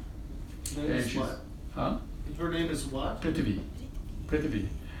Prithvi. Her name is what? Huh? Her name is what? Prithvi.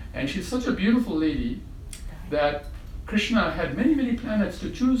 And she's such a beautiful lady that Krishna had many, many planets to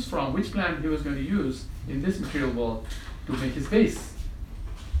choose from which planet he was going to use in this material world to make his base.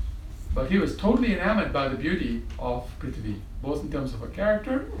 But he was totally enamored by the beauty of Prithvi, both in terms of her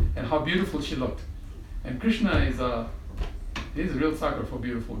character and how beautiful she looked. And Krishna he's a real sucker for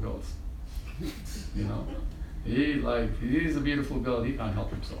beautiful girls. He's a beautiful girl, he can't help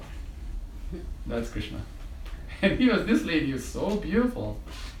himself. That's Krishna. And this lady is so beautiful,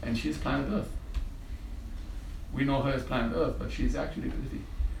 and she's planet Earth. We know her as planet Earth, but she's actually Prithvi.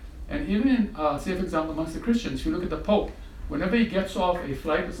 And even, say for example, amongst the Christians, if you look at the Pope, whenever he gets off a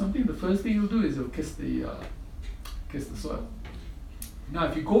flight or something, the first thing he'll do is he'll kiss the soil. Now,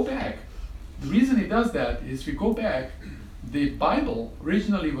 if you go back, the reason he does that is if you go back, the Bible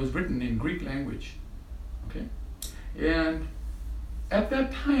originally was written in Greek language. Okay? And at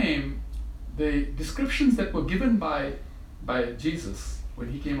that time, the descriptions that were given by Jesus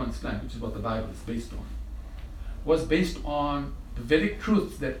when he came on this planet, which is what the Bible is based on, was based on the Vedic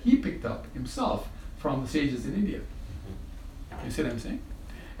truths that he picked up himself from the sages in India. You see what I'm saying?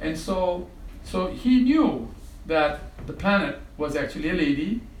 And so he knew that the planet was actually a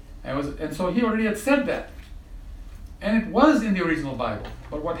lady, and so he already had said that. And it was in the original Bible.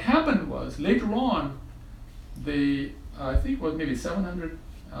 But what happened was, later on, I think it was maybe 700,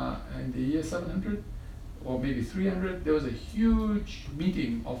 in the year 700, or maybe 300, there was a huge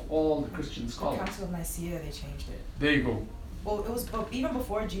meeting of all the Christian The scholars. Council of Nicaea, they changed it. There you go. Well, it was even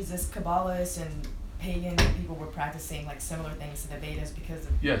before Jesus, Kabbalists and pagan people were practicing like similar things to the Vedas because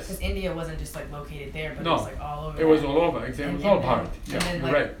India wasn't just like located there, but it was like all over. It was all over. Exactly, it was all Bharat. Yeah, and then you're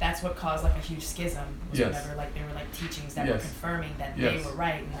like right. that's what caused like a huge schism. Was whenever like there were like teachings that were confirming that they were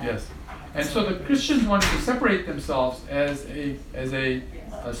right. And and so the Christians wanted to separate themselves as a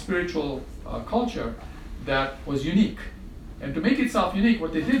spiritual culture that was unique. And to make itself unique,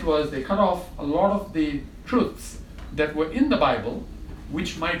 what they did was they cut off a lot of the truths that were in the Bible,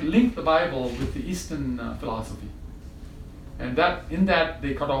 which might link the Bible with the Eastern philosophy. And in that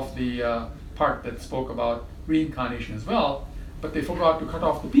they cut off the part that spoke about reincarnation as well, but they forgot to cut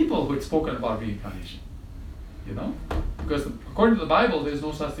off the people who had spoken about reincarnation. You know? Because according to the Bible, there's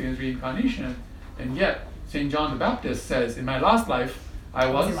no such thing as reincarnation, and yet St. John the Baptist says, in my last life, I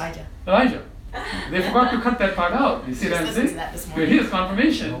was Elijah. They forgot to cut that part out. You see what I'm saying? Here's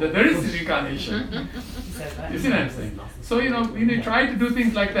confirmation that there is reincarnation. You see what I'm saying? So, when you try to do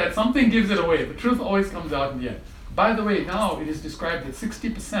things like that, something gives it away. The truth always comes out in the end. By the way, now it is described that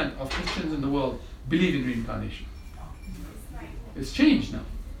 60% of Christians in the world believe in reincarnation. It's changed now.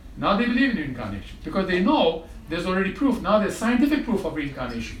 Now they believe in reincarnation because they know there's already proof. Now there's scientific proof of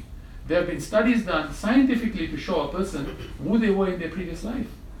reincarnation. There have been studies done scientifically to show a person who they were in their previous life.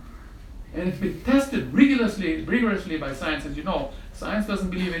 And it's been tested rigorously by science. As you know, science doesn't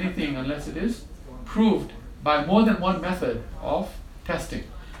believe anything unless it is proved by more than one method of testing.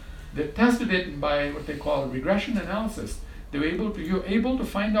 They tested it by what they call regression analysis. You're able to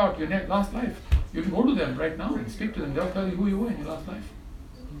find out your last life. You can go to them right now and speak to them. They'll tell you who you were in your last life.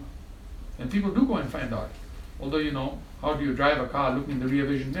 And people do go and find out. Although, how do you drive a car looking in the rear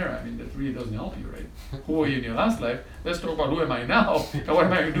vision mirror? I mean, that really doesn't help you, right? Who were you in your last life? Let's talk about who am I now and what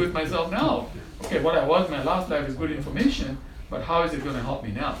am I going to do with myself now? Okay, what I was in my last life is good information, but how is it going to help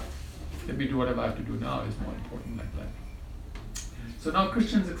me now? Let me do whatever I have to do now is more important like that. So now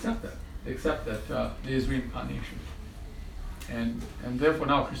Christians accept that. They accept that there is reincarnation. And therefore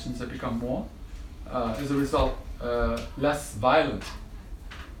now Christians have become more, as a result, less violent.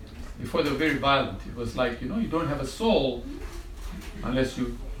 Before they were very violent. It was like, you don't have a soul unless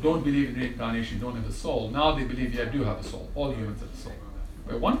you don't believe in reincarnation, you don't have a soul. Now they believe you do have a soul. All humans have a soul.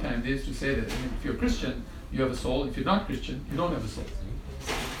 But one time they used to say that if you're Christian, you have a soul. If you're not Christian, you don't have a soul.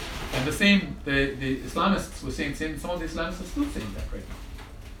 And the same, the Islamists were saying the same. Some of the Islamists are still saying that right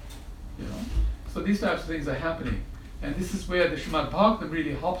now. So these types of things are happening. And this is where the Srimad Bhagavatam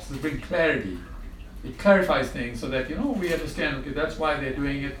really helps us bring clarity. It clarifies things so that, we understand, okay, that's why they're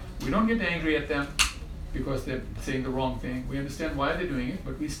doing it. We don't get angry at them because they're saying the wrong thing. We understand why they're doing it,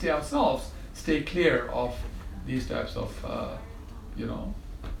 but we stay clear of these types of,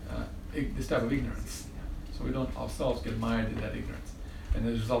 this type of ignorance. So we don't ourselves get mired in that ignorance. And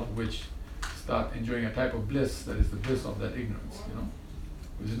as a result of which, start enjoying a type of bliss that is the bliss of that ignorance,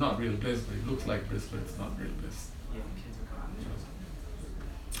 which is not real bliss, but it looks like bliss, but it's not real bliss.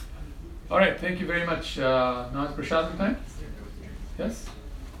 All right, thank you very much. Now it's Prasadam time? Yes?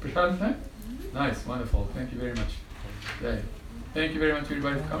 Prasadam time? Nice, wonderful. Thank you very much. Yay. Thank you very much,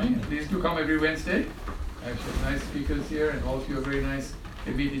 everybody, for coming. Please do come every Wednesday. I have nice speakers here, and all of you are very nice.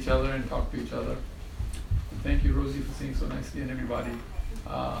 You meet each other and talk to each other. And thank you, Rosie, for singing so nicely, and everybody.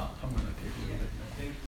 I'm going to take a little bit.